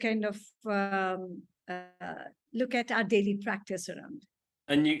us to kind of look at our daily practice around.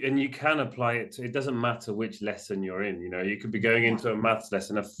 And you can apply it to, it doesn't matter which lesson you're in, you could be going into a maths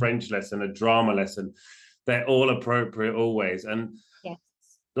lesson, a French lesson, a drama lesson. They're all appropriate always. And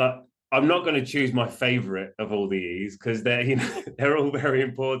like, I'm not going to choose my favorite of all the E's because they're, they're all very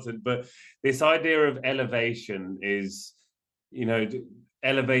important. But this idea of elevation is,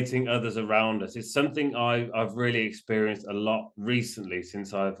 elevating others around us is something I've really experienced a lot recently,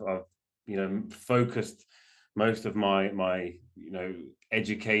 since I've focused most of my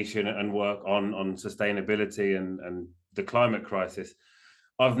education and work on sustainability and the climate crisis.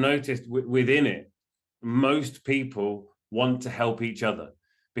 I've noticed within it, most people want to help each other,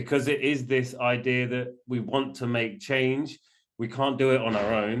 because it is this idea that we want to make change. We can't do it on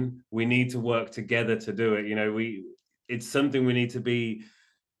our own. We need to work together to do it. It's something we need to be,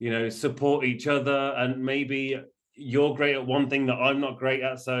 support each other. And maybe you're great at one thing that I'm not great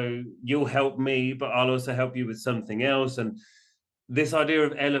at, so you'll help me, but I'll also help you with something else. And this idea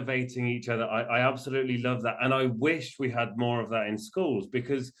of elevating each other, I absolutely love that. And I wish we had more of that in schools,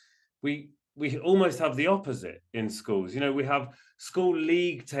 because we almost have the opposite in schools. We have school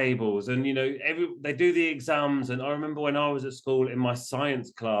league tables, and they do the exams. And I remember when I was at school, in my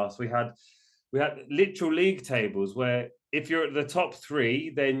science class, we had literal league tables where if you're at the top three,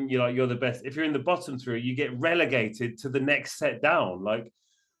 then you're the best. If you're in the bottom three, you get relegated to the next set down. Like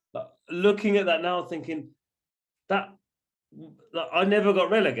looking at that now, thinking that I never got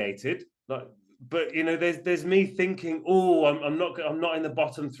relegated. Like, but there's me thinking, oh, I'm not in the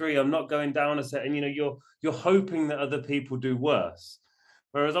bottom three. I'm not going down a set, and you're hoping that other people do worse.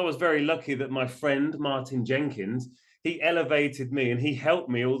 Whereas I was very lucky that my friend Martin Jenkins, he elevated me and he helped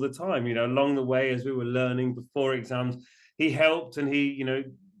me all the time. Along the way as we were learning before exams, he helped,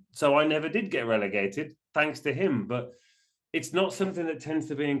 and so I never did get relegated thanks to him. But it's not something that tends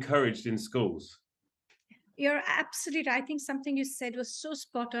to be encouraged in schools. You're absolutely right. I think something you said was so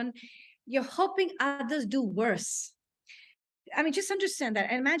spot on. You're hoping others do worse. I mean, just understand that.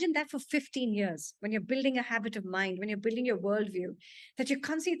 And imagine that for 15 years, when you're building a habit of mind, when you're building your worldview, that you're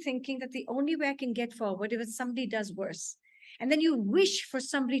constantly thinking that the only way I can get forward is if somebody does worse. And then you wish for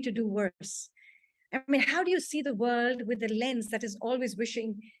somebody to do worse. I mean, how do you see the world with the lens that is always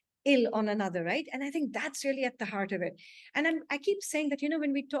wishing ill on another, right? And I think that's really at the heart of it. And I keep saying that,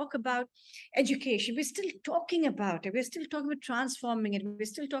 when we talk about education, we're still talking about it. We're still talking about transforming it. We're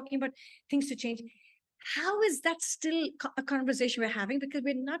still talking about things to change. How is that still a conversation we're having? Because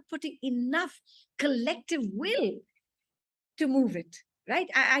we're not putting enough collective will to move it, right?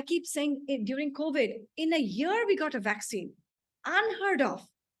 I keep saying during COVID, in a year, we got a vaccine. Unheard of.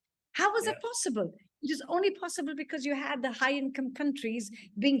 How was that possible? It is only possible because you had the high-income countries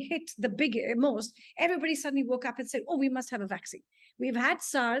being hit the most. Everybody suddenly woke up and said, oh, we must have a vaccine. We've had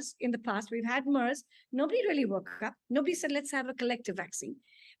SARS in the past. We've had MERS. Nobody really woke up. Nobody said, let's have a collective vaccine.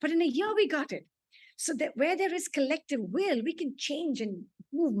 But in a year, we got it. So that where there is collective will, we can change and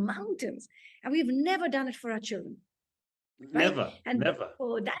move mountains. And we've never done it for our children. Right? Never.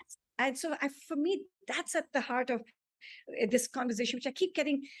 For me, that's at the heart of this conversation, which I keep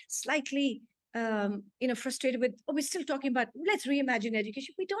getting slightly frustrated with. Oh, we're still talking about, let's reimagine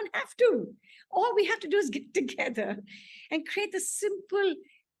education. We don't have to. All we have to do is get together and create the simple,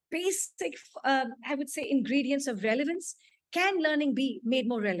 basic, I would say, ingredients of relevance. Can learning be made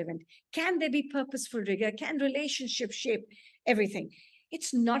more relevant? Can there be purposeful rigor? Can relationships shape everything?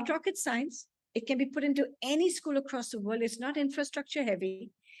 It's not rocket science. It can be put into any school across the world. It's not infrastructure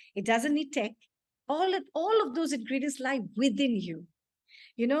heavy. It doesn't need tech. All of those ingredients lie within you.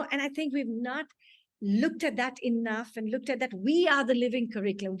 And I think we've not looked at that enough and looked at that. We are the living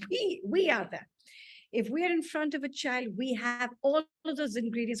curriculum. We are that. If we are in front of a child, we have all of those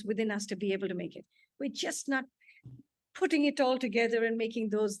ingredients within us to be able to make it. We're just not putting it all together and making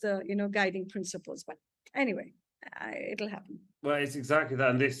those the guiding principles. But anyway, it'll happen. Well, it's exactly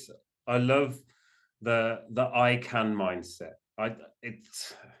that. And I love the I can mindset.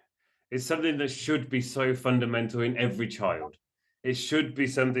 It's something that should be so fundamental in every child. It should be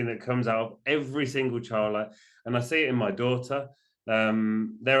something that comes out of every single child. And I see it in my daughter.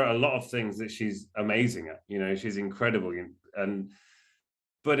 There are a lot of things that she's amazing at. She's incredible.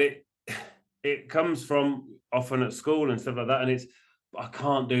 But it comes from often at school and stuff like that. And I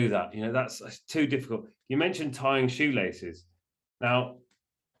can't do that. That's too difficult. You mentioned tying shoelaces. Now,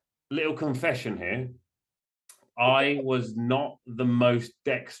 little confession here. I was not the most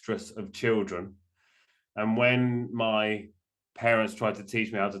dexterous of children. And when my parents tried to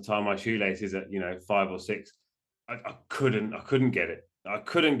teach me how to tie my shoelaces at 5 or 6, I couldn't get it.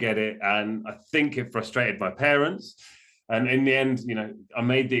 And I think it frustrated my parents. And in the end, I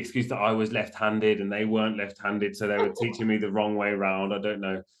made the excuse that I was left-handed and they weren't left-handed, so they were teaching me the wrong way around. I don't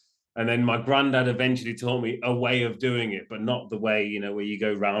know. And then my granddad eventually taught me a way of doing it, but not the way, where you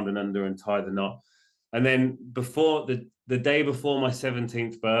go round and under and tie the knot. And then before the day before my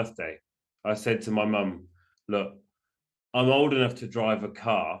 17th birthday, I said to my mum, look, I'm old enough to drive a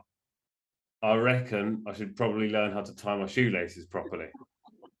car. I reckon I should probably learn how to tie my shoelaces properly.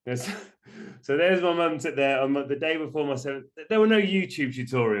 So there's my mum sit there on the day before my 7th. There were no YouTube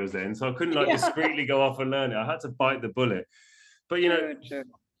tutorials then, so I couldn't discreetly go off and learn it. I had to bite the bullet. But Sure.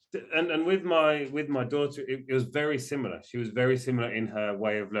 And with my daughter, it was very similar. She was very similar in her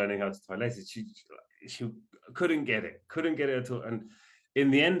way of learning how to tie laces. She couldn't get it at all. And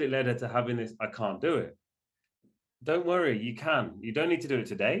in the end, it led her to having this, I can't do it. Don't worry, you can. You don't need to do it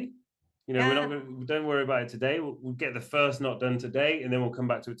today. Don't worry about it today. We'll get the first knot done today, and then we'll come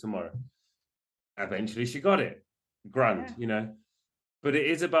back to it tomorrow. Eventually, she got it. Grand, But it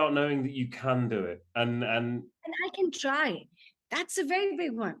is about knowing that you can do it, and I can try. That's a very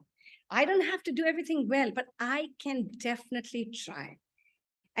big one. I don't have to do everything well, but I can definitely try.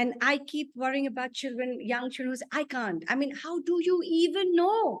 And I keep worrying about young children who say, I can't. I mean, how do you even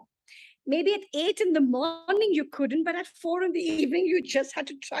know? maybe at 8 in the morning you couldn't, but at 4 in the evening you just had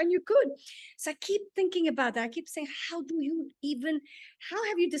to try and you could. So I keep thinking about that. I keep saying, how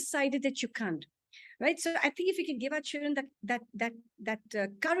have you decided that you can't? Right. So I think if we can give our children that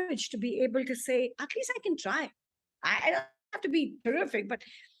courage to be able to say, at least I can try. I don't have to be terrific, but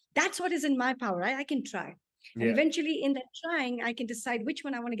that's what is in my power. Right? I can try. And eventually in that trying, I can decide which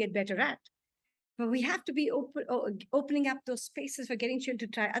one I want to get better at. But we have to be opening up those spaces for getting children to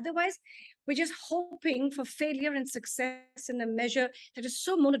try. Otherwise, we're just hoping for failure and success in a measure that is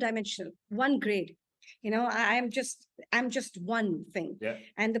so monodimensional, one grade. I'm just one thing. Yeah.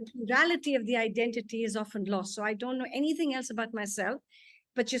 And the plurality of the identity is often lost. So I don't know anything else about myself,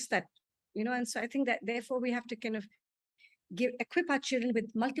 but just that, and so I think that therefore we have to kind of equip our children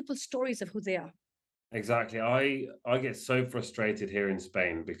with multiple stories of who they are. Exactly. I get so frustrated here in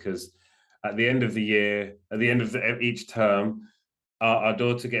Spain because at the end of the year, at the end of each term, our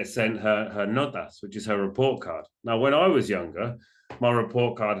daughter gets sent her notas, which is her report card. Now, when I was younger, my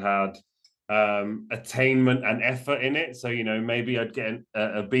report card had attainment and effort in it. So, maybe I'd get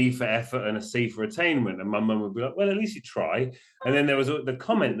a B for effort and a C for attainment. And my mum would be like, well, at least you try. And then there was the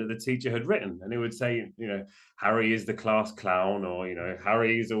comment that the teacher had written, and it would say, Harry is the class clown, or,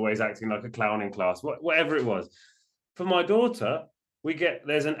 Harry is always acting like a clown in class, whatever it was. For my daughter,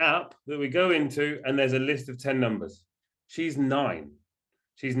 there's an app that we go into and there's a list of 10 numbers. She's 9.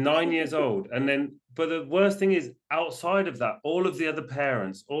 She's 9 years old. But the worst thing is, outside of that, all of the other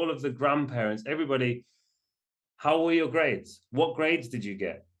parents, all of the grandparents, everybody, how were your grades? What grades did you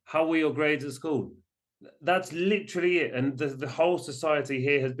get? How were your grades at school? That's literally it. And the whole society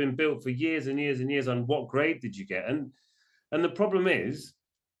here has been built for years and years and years on what grade did you get? And the problem is,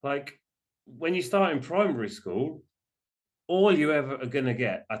 like, when you start in primary school, all you ever are going to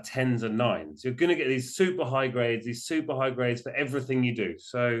get are 10s and 9s. You're going to get these super high grades for everything you do.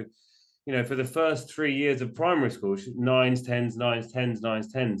 So, for the first 3 years of primary school, 9s, 10s, 9s, 10s, 9s,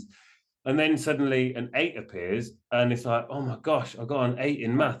 10s. And then suddenly an 8 appears and it's like, oh my gosh, I got an 8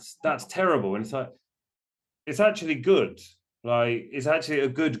 in maths. That's terrible. And it's like, it's actually good. Like, it's actually a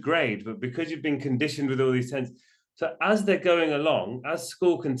good grade, but because you've been conditioned with all these 10s. So as they're going along, as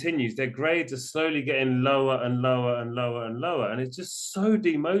school continues, their grades are slowly getting lower and lower and lower and lower. And it's just so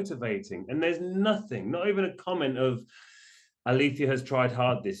demotivating. And there's nothing, not even a comment of, Alethea has tried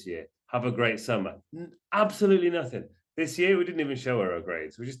hard this year. Have a great summer. Absolutely nothing. This year, we didn't even show her her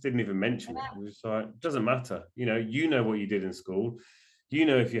grades. We just didn't even mention it. We just like, it doesn't matter. You know what you did in school.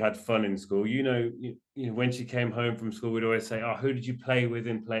 If you had fun in school. When she came home from school, we'd always say, oh, who did you play with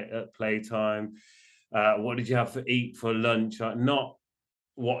in playtime? What did you have to eat for lunch? Not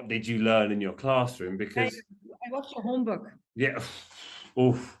what did you learn in your classroom? Because I watched your homework. Yeah.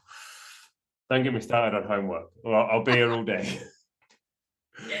 Oof. Don't get me started on homework. Well, I'll be here all day.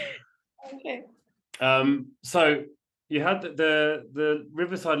 Okay. So you had the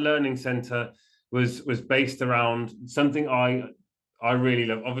Riverside Learning Centre was based around something I really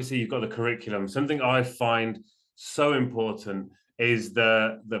love. Obviously, you've got the curriculum. Something I find so important is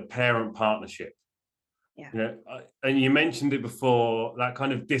the parent partnership. Yeah. And you mentioned it before, that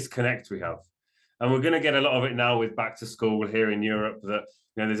kind of disconnect we have. And we're going to get a lot of it now with back to school here in Europe, that,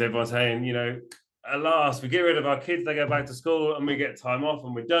 there's everyone saying, at last we get rid of our kids, they go back to school and we get time off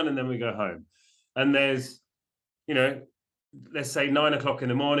and we're done and then we go home. And there's, let's say 9 o'clock in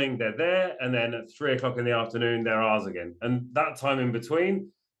the morning, they're there. And then at 3 o'clock in the afternoon, they're ours again. And that time in between,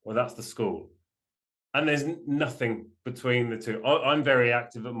 well, that's the school. And there's nothing between the two. I'm very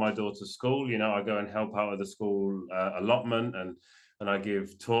active at my daughter's school. I go and help out at the school allotment and I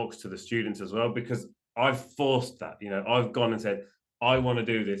give talks to the students as well, because I've forced that. I've gone and said, I want to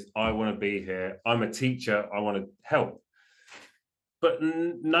do this. I want to be here. I'm a teacher. I want to help. But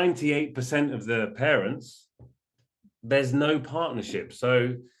 98% of the parents, there's no partnership.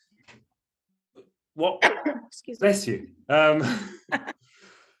 So what? Bless you.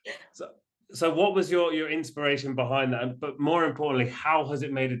 So what was your inspiration behind that? But more importantly, how has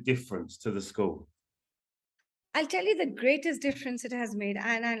it made a difference to the school? I'll tell you the greatest difference it has made.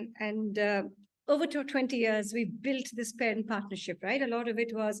 And over 20 years, we built this parent partnership, right? A lot of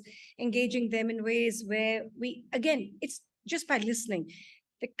it was engaging them in ways where it's just by listening.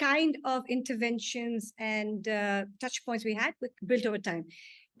 The kind of interventions and touch points we had built over time.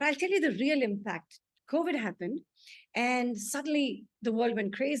 But I'll tell you the real impact. COVID happened. And suddenly the world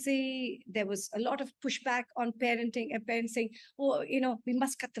went crazy. There was a lot of pushback on parenting and parents saying, oh, we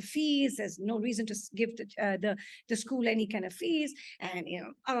must cut the fees. There's no reason to give the school any kind of fees. And,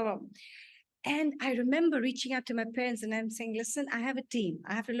 and I remember reaching out to my parents and I'm saying, listen, I have a team.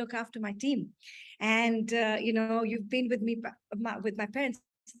 I have to look after my team. And, you've been with me, with my parents.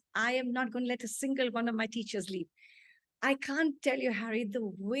 I am not going to let a single one of my teachers leave. I can't tell you, Harry,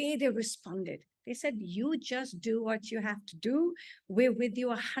 the way they responded. They said, you just do what you have to do. We're with you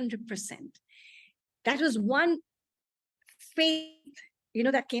 100%. That was one faith,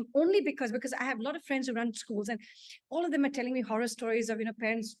 that came only because I have a lot of friends who run schools, and all of them are telling me horror stories of,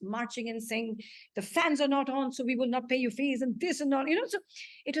 parents marching and saying, the fans are not on, so we will not pay you fees, and this and all, so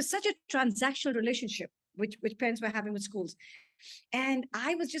it was such a transactional relationship which parents were having with schools. And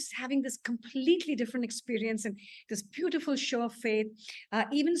I was just having this completely different experience and this beautiful show of faith.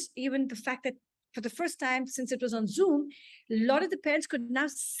 Even the fact that for the first time since it was on Zoom, a lot of the parents could now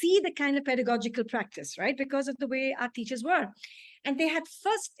see the kind of pedagogical practice, right? Because of the way our teachers were. And they had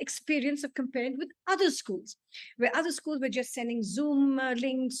first experience of comparing with other schools, where other schools were just sending Zoom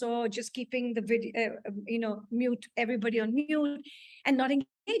links or just keeping the video, mute, everybody on mute and not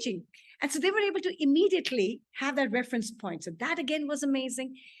engaging. And so they were able to immediately have that reference point. So that again was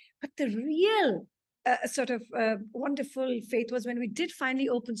amazing. But the real wonderful faith was when we did finally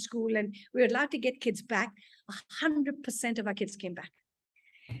open school and we were allowed to get kids back. 100% of our kids came back.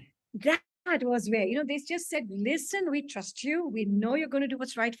 That was where, they just said, listen, we trust you. We know you're going to do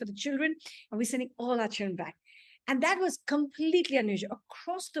what's right for the children. And we're sending all our children back. And that was completely unusual.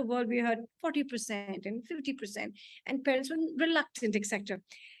 Across the world, we heard 40% and 50%, and parents were reluctant, etc.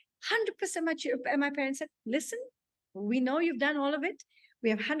 100% my parents said, listen, we know you've done all of it. We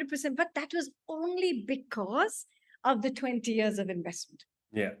have 100%, but that was only because of the 20 years of investment.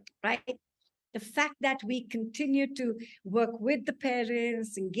 Yeah. Right? The fact that we continue to work with the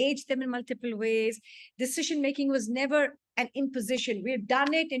parents, engage them in multiple ways. Decision-making was never an imposition. We've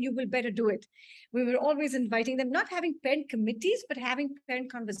done it and you will better do it. We were always inviting them, not having parent committees, but having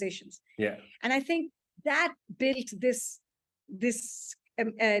parent conversations. Yeah. And I think that built this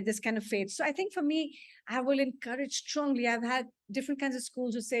kind of faith. So I think for me, I will encourage strongly. I've had different kinds of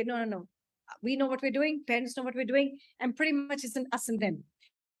schools who say, no. We know what we're doing. Parents know what we're doing. And pretty much it's an us and them.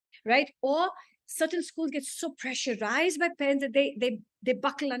 Right? Or certain schools get so pressurized by parents that they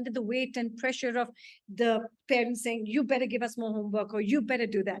buckle under the weight and pressure of the parents saying, you better give us more homework or you better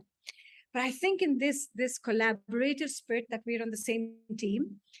do that. But I think in this collaborative spirit that we're on the same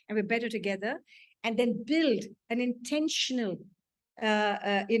team and we're better together, and then build an intentional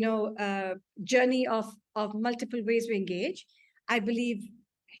journey of multiple ways we engage, I believe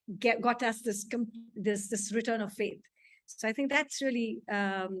got us this return of faith. So I think that's really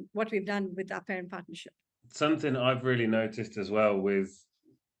what we've done with our parent partnership. Something I've really noticed as well, with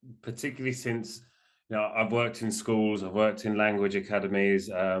particularly since I've worked in schools, I've worked in language academies,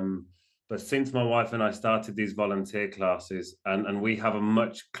 but since my wife and I started these volunteer classes, and we have a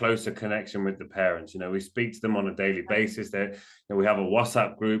much closer connection with the parents. We speak to them on a daily basis. We have a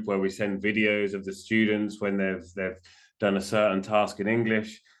WhatsApp group where we send videos of the students when they've done a certain task in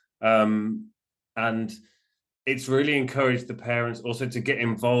English, and it's really encouraged the parents also to get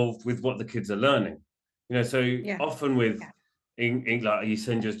involved with what the kids are learning. Often with like you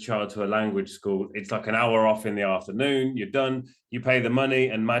send your child to a language school, it's like an hour off in the afternoon, you're done, you pay the money,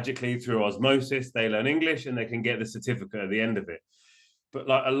 and magically through osmosis, they learn English and they can get the certificate at the end of it. But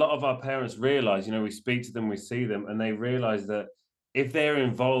like a lot of our parents realize, we speak to them, we see them, and they realize that if they're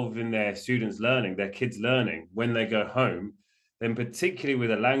involved in their students learning, their kids learning, when they go home, then particularly with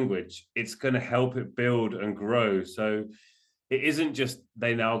a language, it's going to help it build and grow. So it isn't just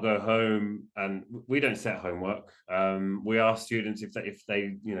they now go home and we don't set homework. We ask students if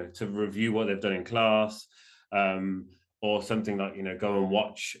they to review what they've done in class, or something like, go and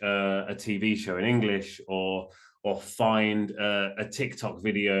watch a TV show in English, or find a TikTok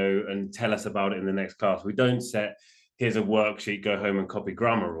video and tell us about it in the next class. We don't set, here's a worksheet, go home and copy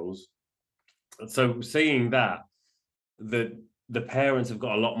grammar rules. So seeing that, the parents have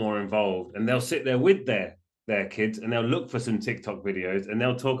got a lot more involved, and they'll sit there with their kids and they'll look for some TikTok videos and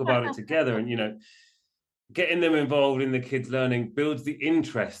they'll talk about it together. And getting them involved in the kids learning builds the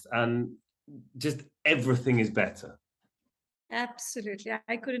interest, and just everything is better. Absolutely.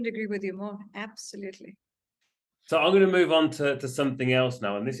 I couldn't agree with you more. Absolutely. So I'm going to move on to something else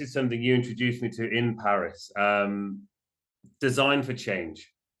now, and this is something you introduced me to in Paris. Design for change.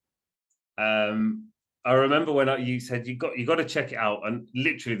 I remember when you said you got to check it out, and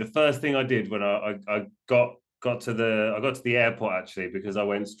literally the first thing I did when I got to the airport, actually, because I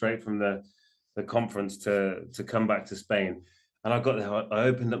went straight from the conference to come back to Spain, and I got there, I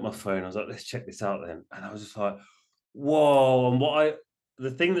opened up my phone, I was like, let's check this out then, and I was just like, whoa. And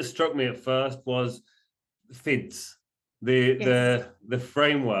the thing that struck me at first was FIDS, the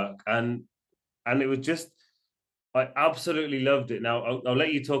framework, and it was just, I absolutely loved it. Now I'll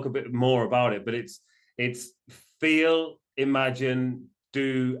let you talk a bit more about it, but it's feel, imagine,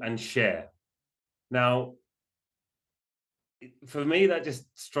 do, and share. Now, for me, that just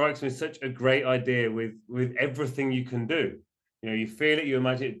strikes me as such a great idea with everything you can do. You feel it, you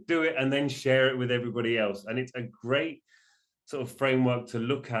imagine it, do it, and then share it with everybody else. And it's a great sort of framework to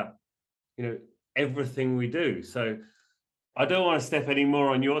look at, everything we do. So I don't want to step any more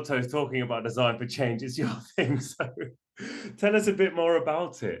on your toes talking about design for change. It's your thing. So tell us a bit more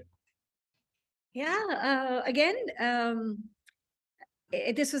about it. Yeah, again,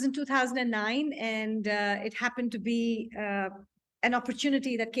 this was in 2009, and it happened to be an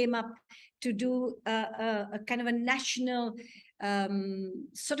opportunity that came up to do a kind of a national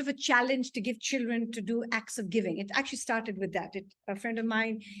sort of a challenge to give children to do acts of giving. It actually started with that. A friend of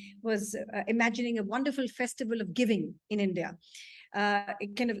mine was imagining a wonderful festival of giving in India,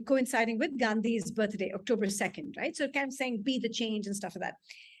 kind of coinciding with Gandhi's birthday, October 2nd, right? So kind of saying, be the change and stuff like that.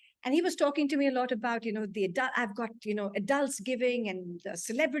 And he was talking to me a lot about, I've got, adults giving, and the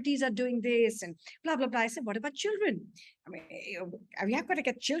celebrities are doing this and blah, blah, blah. I said, what about children? I mean, we have got to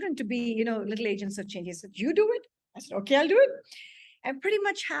get children to be, little agents of change. He said, you do it? I said, okay, I'll do it. And pretty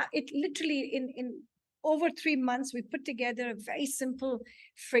much it literally in over 3 months, we put together a very simple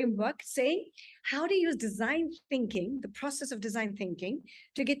framework saying, how to use design thinking, the process of design thinking,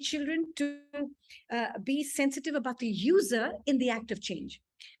 to get children to be sensitive about the user in the act of change.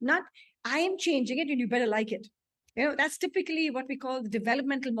 Not, I am changing it and you better like it. That's typically what we call the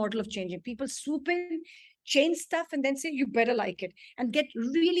developmental model of changing. People swoop in, change stuff, and then say, you better like it, and get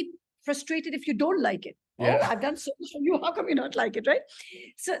really frustrated if you don't like it. Yeah. Oh, I've done so much for you. How come you not like it, right?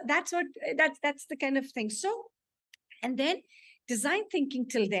 So that's the kind of thing. So, and then design thinking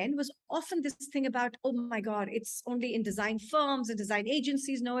till then was often this thing about, oh my God, it's only in design firms and design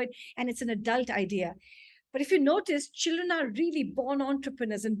agencies know it, and it's an adult idea. But if you notice, children are really born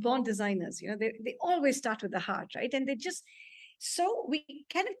entrepreneurs and born designers. They always start with the heart, right? And so we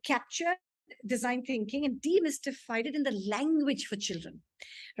kind of captured design thinking and demystified it in the language for children,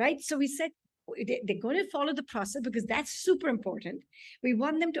 right? So we said, they're going to follow the process because that's super important. We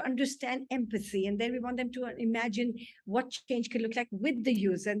want them to understand empathy, and then we want them to imagine what change could look like with the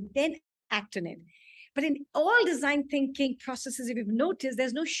user and then act on it. But in all design thinking processes, if you've noticed,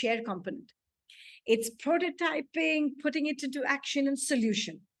 there's no shared component. It's prototyping, putting it into action and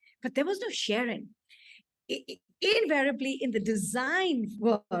solution. But there was no sharing. Invariably, in the design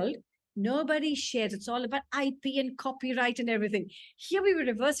world, nobody shares. It's all about IP and copyright and everything. Here we were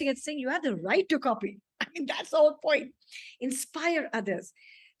reversing it, saying you have the right to copy. I mean, that's the whole point. Inspire others.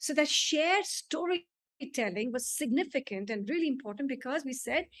 So that shared storytelling was significant and really important, because we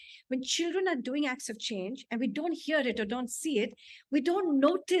said when children are doing acts of change and we don't hear it or don't see it, we don't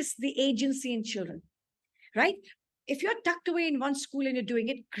notice the agency in children, right? If you're tucked away in one school and you're doing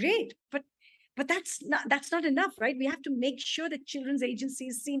it, great. But that's not enough, right? We have to make sure that children's agency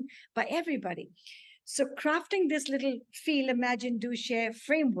is seen by everybody. So crafting this little feel, imagine, do, share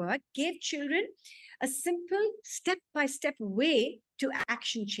framework gave children a simple step-by-step way to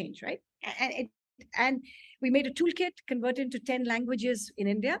action change, right? And we made a toolkit, converted into 10 languages in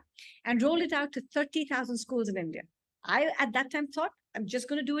India, and rolled it out to 30,000 schools in India. I, at that time, thought, I'm just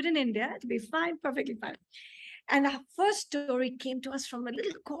going to do it in India. It'll be fine, perfectly fine. And our first story came to us from a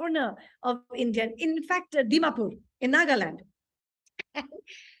little corner of India, in fact, Dimapur, in Nagaland.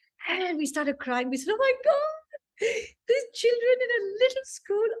 And we started crying. We said, oh my God, these children in a little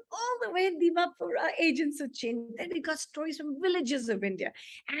school all the way in Dimapur are agents of change. Then we got stories from villages of India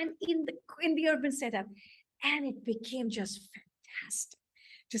and in the urban setup. And it became just fantastic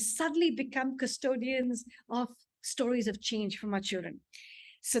to suddenly become custodians of stories of change from our children.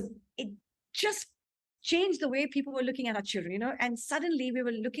 So it just changed the way people were looking at our children, and suddenly we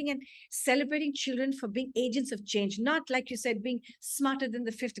were looking at celebrating children for being agents of change, not, like you said, being smarter than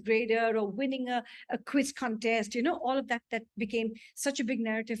the 5th grader or winning a quiz contest, all of that became such a big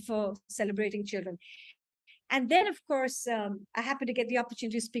narrative for celebrating children. And then, of course, I happened to get the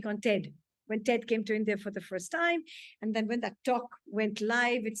opportunity to speak on TED when TED came to India for the first time. And then when that talk went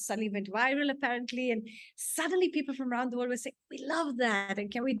live, it suddenly went viral, apparently. And suddenly people from around the world were saying, we love that,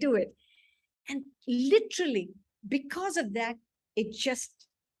 and can we do it? And literally, because of that, we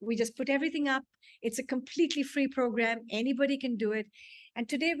just put everything up. It's a completely free program. Anybody can do it. And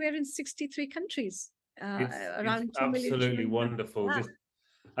today we're in 63 countries. Around 2 million. Absolutely wonderful. Wow.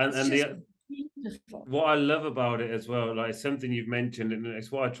 What I love about it as well, like something you've mentioned, and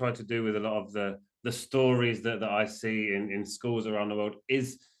it's what I try to do with a lot of the stories that I see in schools around the world,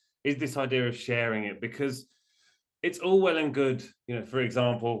 is this idea of sharing it, because it's all well and good, for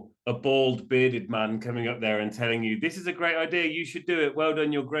example, a bald bearded man coming up there and telling you, this is a great idea, you should do it, well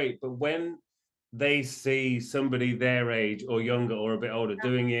done, you're great. But when they see somebody their age or younger or a bit older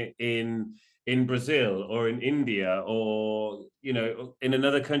doing it in Brazil or in India or, you know, in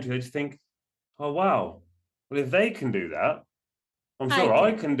another country, they just think, oh, wow, well, if they can do that, I'm sure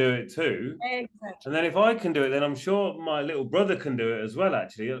I can do it too. Exactly. And then if I can do it, then I'm sure my little brother can do it as well,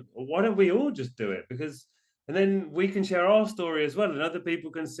 actually. Why don't we all just do it? Because, and then we can share our story as well, and other people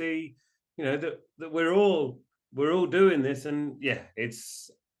can see, you know, that we're all doing this. And yeah,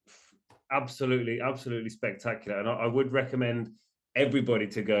 it's absolutely spectacular. And I would recommend everybody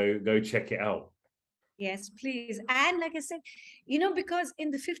to go check it out. Yes, please. And like I said, you know, because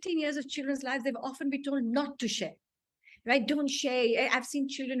in the 15 years of children's lives, they've often been told not to share. Right? Don't share. I've seen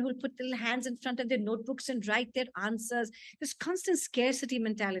children who'll put little hands in front of their notebooks and write their answers. There's constant scarcity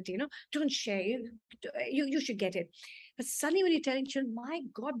mentality, you know, don't share. You should get it. But suddenly when you're telling children, my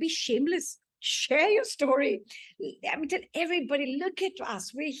God, be shameless. Share your story. I mean, tell everybody, look at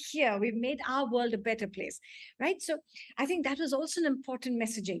us. We're here. We've made our world a better place. Right? So I think that was also an important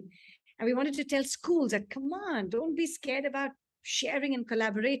messaging. And we wanted to tell schools that, come on, don't be scared about sharing and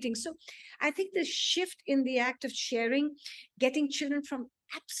collaborating. So I think the shift in the act of sharing, getting children from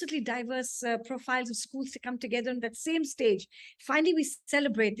absolutely diverse profiles of schools to come together on that same stage. Finally, we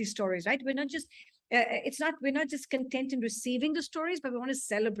celebrate these stories, right? We're not just content in receiving the stories, but we want to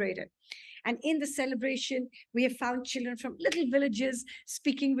celebrate it. And in the celebration, we have found children from little villages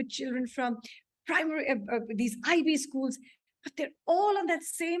speaking with children from primary, these IB schools, but they're all on that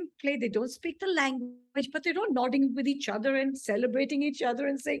same play. They don't speak the language, but they're all nodding with each other and celebrating each other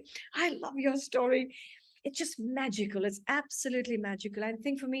and saying, I love your story. It's just magical. It's absolutely magical. I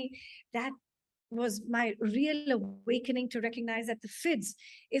think for me, that was my real awakening to recognize that the FIDS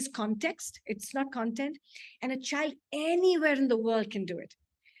is context. It's not content. And a child anywhere in the world can do it.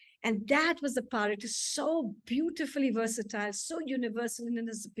 And that was the part. It is so beautifully versatile, so universal in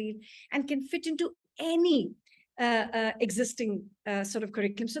its appeal, and can fit into any existing sort of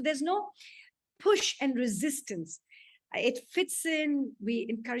curriculum. So there's no push and resistance. It fits in. We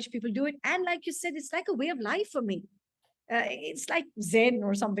encourage people to do it. And like you said, it's like a way of life for me. It's like Zen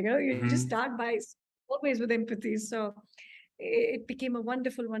or something. You know, you just start by always with empathy. So it became a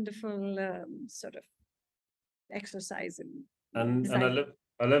wonderful, wonderful sort of exercise. And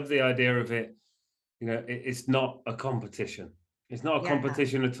I love the idea of it. You know, it's not a competition. It's not a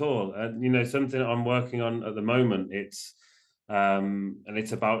competition at all. And, you know, something I'm working on at the moment, it's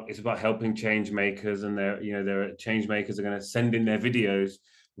about helping change makers, and their change makers are going to send in their videos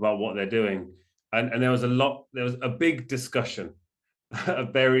about what they're doing. And there was a big discussion, a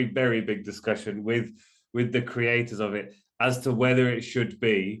very, very big discussion with the creators of it as to whether it should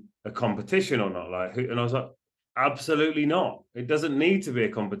be a competition or not. And I was like, absolutely not. It doesn't need to be a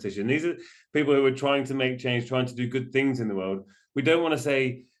competition. These are people who are trying to make change, trying to do good things in the world. We don't want to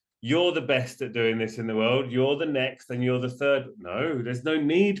say, you're the best at doing this in the world, you're the next, and you're the third. No, there's no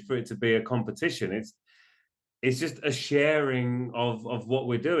need for it to be a competition. It's just a sharing of what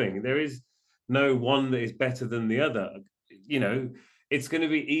we're doing. There is no one that is better than the other. You know, it's going to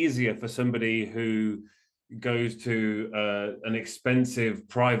be easier for somebody who goes to an expensive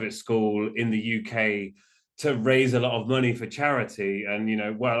private school in the UK to raise a lot of money for charity. And, you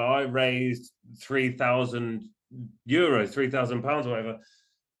know, well, I raised €3,000, £3,000, whatever.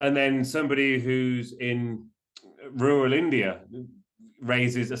 And then somebody who's in rural India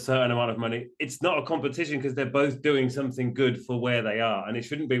raises a certain amount of money. It's not a competition because they're both doing something good for where they are. And it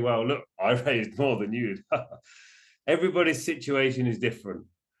shouldn't be, well, look, I raised more than you. Everybody's situation is different,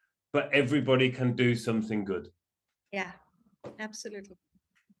 but everybody can do something good. Yeah, absolutely.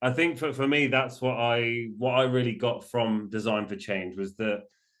 I think for me, that's what I really got from Design for Change, was that,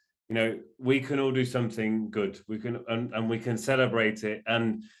 you know, we can all do something good. We can, and we can celebrate it.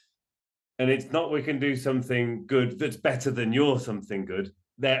 And it's not we can do something good that's better than your something good.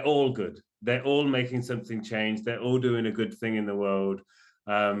 They're all good. They're all making something change. They're all doing a good thing in the world.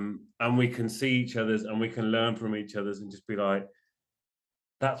 And we can see each other's, and we can learn from each other's, and just be like,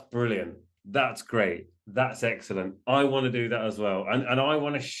 that's brilliant. That's great. That's excellent. I want to do that as well. And I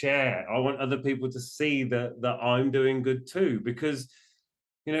want to share. I want other people to see that I'm doing good too, because,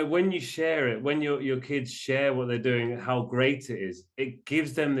 you know, when you share it, when your kids share what they're doing, how great it is, it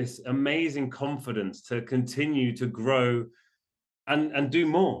gives them this amazing confidence to continue to grow and do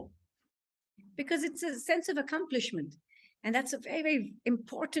more. Because it's a sense of accomplishment. And that's a very, very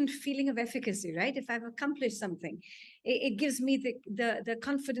important feeling of efficacy, right? If I've accomplished something, it gives me the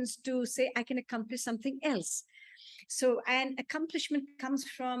confidence to say I can accomplish something else. So, and accomplishment comes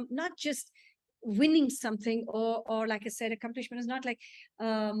from not just winning something, or like I said, accomplishment is not like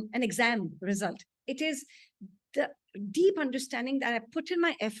an exam result. It is the deep understanding that I put in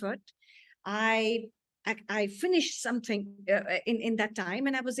my effort, I finished something in that time,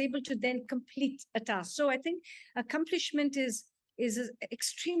 and I was able to then complete a task. So I think accomplishment is an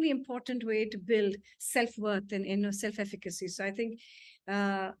extremely important way to build self-worth and self-efficacy. So I think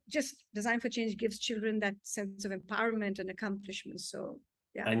just Design for Change gives children that sense of empowerment and accomplishment. So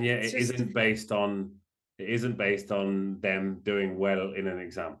yeah, And yet it isn't based on them doing well in an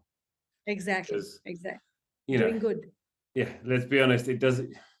exam. exactly. You Doing know, good. yeah, let's be honest, it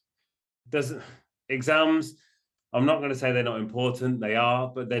doesn't exams, I'm not going to say they're not important, they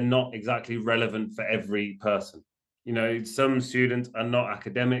are, but they're not exactly relevant for every person. You know, some students are not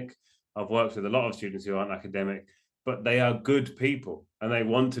academic. I've worked with a lot of students who aren't academic, but they are good people and they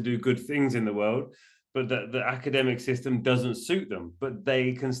want to do good things in the world, but the academic system doesn't suit them. But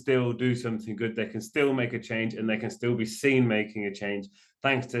they can still do something good, they can still make a change, and they can still be seen making a change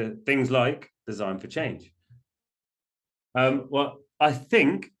thanks to things like Design for Change. Well, I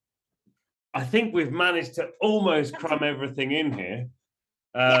think we've managed to almost cram everything in here.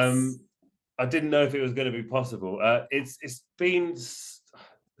 Yes. I didn't know if it was going to be possible. It's been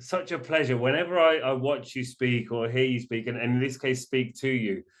such a pleasure. Whenever I watch you speak or hear you speak, and in this case, speak to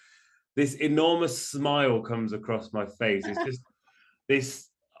you, this enormous smile comes across my face. It's just this,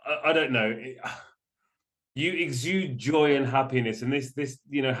 I don't know. You exude joy and happiness, and this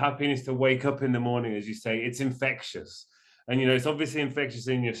happiness to wake up in the morning, as you say, it's infectious. And it's obviously infectious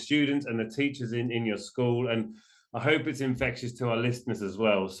in your students and the teachers in your school, and I hope it's infectious to our listeners as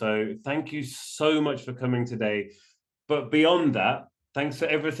well. So thank you so much for coming today. But beyond that, thanks for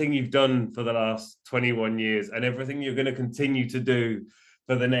everything you've done for the last 21 years and everything you're going to continue to do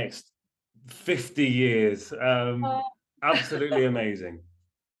for the next 50 years. Absolutely amazing.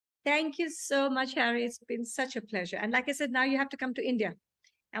 Thank you so much, Harry. It's been such a pleasure. And like I said, now you have to come to India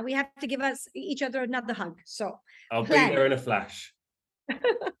and we have to give each other another hug. So I'll be there in a flash.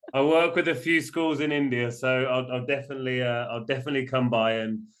 I work with a few schools in India, so I'll definitely come by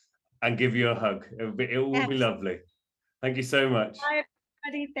and give you a hug. It will be lovely. Thank you so much. Bye,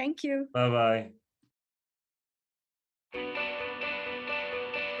 everybody. Thank you. Bye-bye.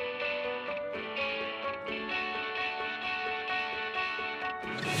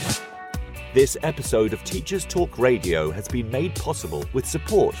 This episode of Teachers Talk Radio has been made possible with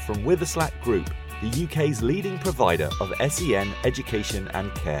support from Witherslack Group, the UK's leading provider of SEN education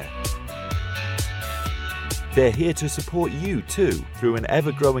and care. They're here to support you too through an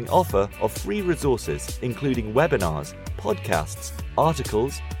ever-growing offer of free resources, including webinars, podcasts,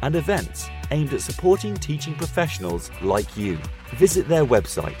 articles, and events aimed at supporting teaching professionals like you. Visit their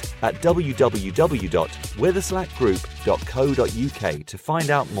website at www.witherslackgroup.co.uk to find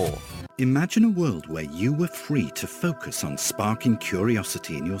out more. Imagine a world where you were free to focus on sparking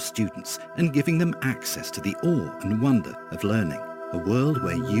curiosity in your students and giving them access to the awe and wonder of learning. A world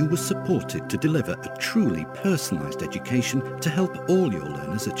where you were supported to deliver a truly personalised education to help all your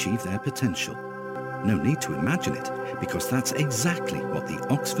learners achieve their potential. No need to imagine it, because that's exactly what the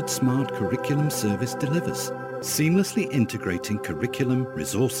Oxford Smart Curriculum Service delivers. Seamlessly integrating curriculum,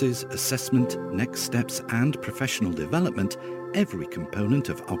 resources, assessment, next steps and professional development, every component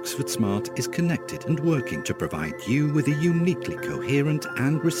of Oxford Smart is connected and working to provide you with a uniquely coherent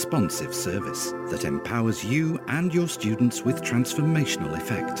and responsive service that empowers you and your students with transformational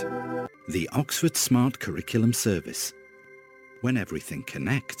effect. The Oxford Smart Curriculum Service. When everything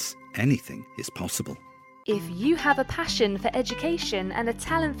connects, anything is possible. If you have a passion for education and a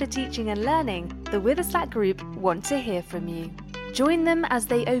talent for teaching and learning, the Witherslack Group want to hear from you. Join them as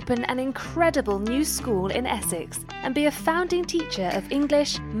they open an incredible new school in Essex and be a founding teacher of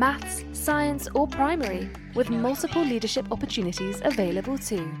English, maths, science or primary, with multiple leadership opportunities available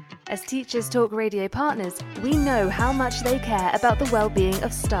too. As Teachers Talk Radio partners, we know how much they care about the well-being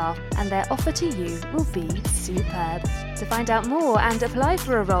of staff, and their offer to you will be superb. To find out more and apply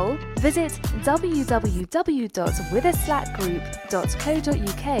for a role, visit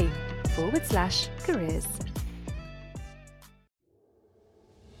www.witherslackgroup.co.uk/careers.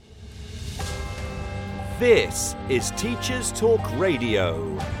 This is Teachers Talk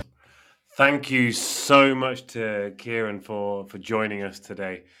Radio. Thank you so much to Kieran for joining us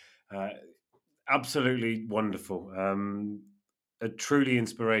today. Absolutely wonderful. A truly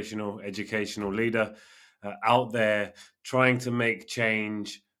inspirational educational leader out there trying to make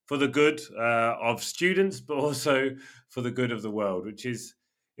change for the good of students, but also for the good of the world, which is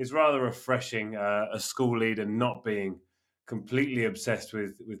rather refreshing. A school leader not being completely obsessed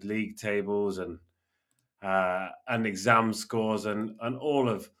with league tables and exam scores and all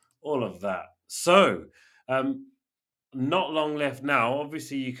of that. So not long left now.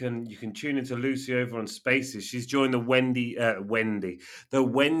 Obviously, you can tune into Lucy over on Spaces. She's joined the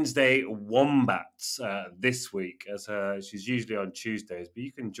Wednesday Wombats this week, as she's usually on Tuesdays. But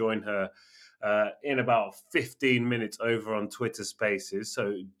you can join her in about 15 minutes over on Twitter Spaces.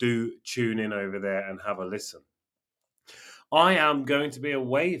 So do tune in over there and have a listen. I am going to be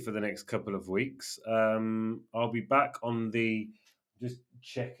away for the next couple of weeks. I'll be back on just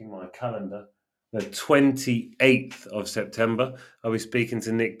checking my calendar, the 28th of September. I'll be speaking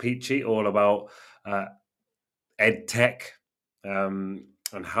to Nick Peachy all about EdTech and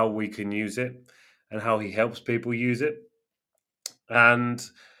how we can use it and how he helps people use it.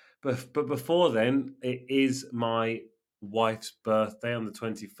 But before then, it is my wife's birthday on the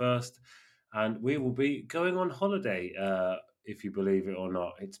 21st. And we will be going on holiday, if you believe it or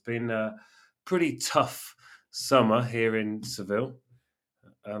not. It's been a pretty tough summer here in Seville,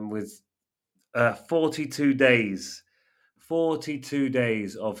 with 42 days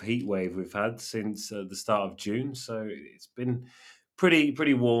of heat wave we've had since the start of June. So it's been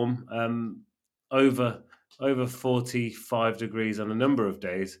pretty warm, over 45 degrees on a number of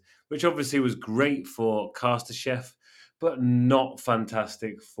days, which obviously was great for Caster Chef, but not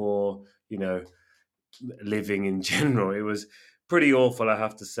fantastic for, living in general. It was pretty awful, I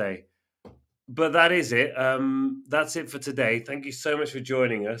have to say. But that is it. That's it for today. Thank you so much for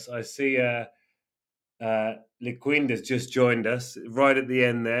joining us. I see Liquinda's just joined us right at the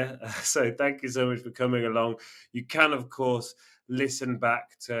end there. So thank you so much for coming along. You can, of course, listen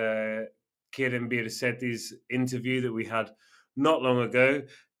back to Kieran Birasetti's interview that we had not long ago.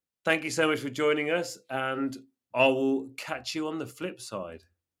 Thank you so much for joining us, and I will catch you on the flip side.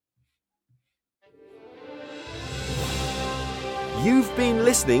 You've been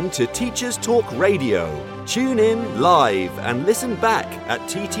listening to Teachers Talk Radio. Tune in live and listen back at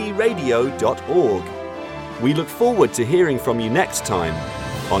ttradio.org. We look forward to hearing from you next time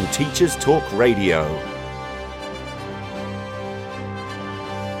on Teachers Talk Radio.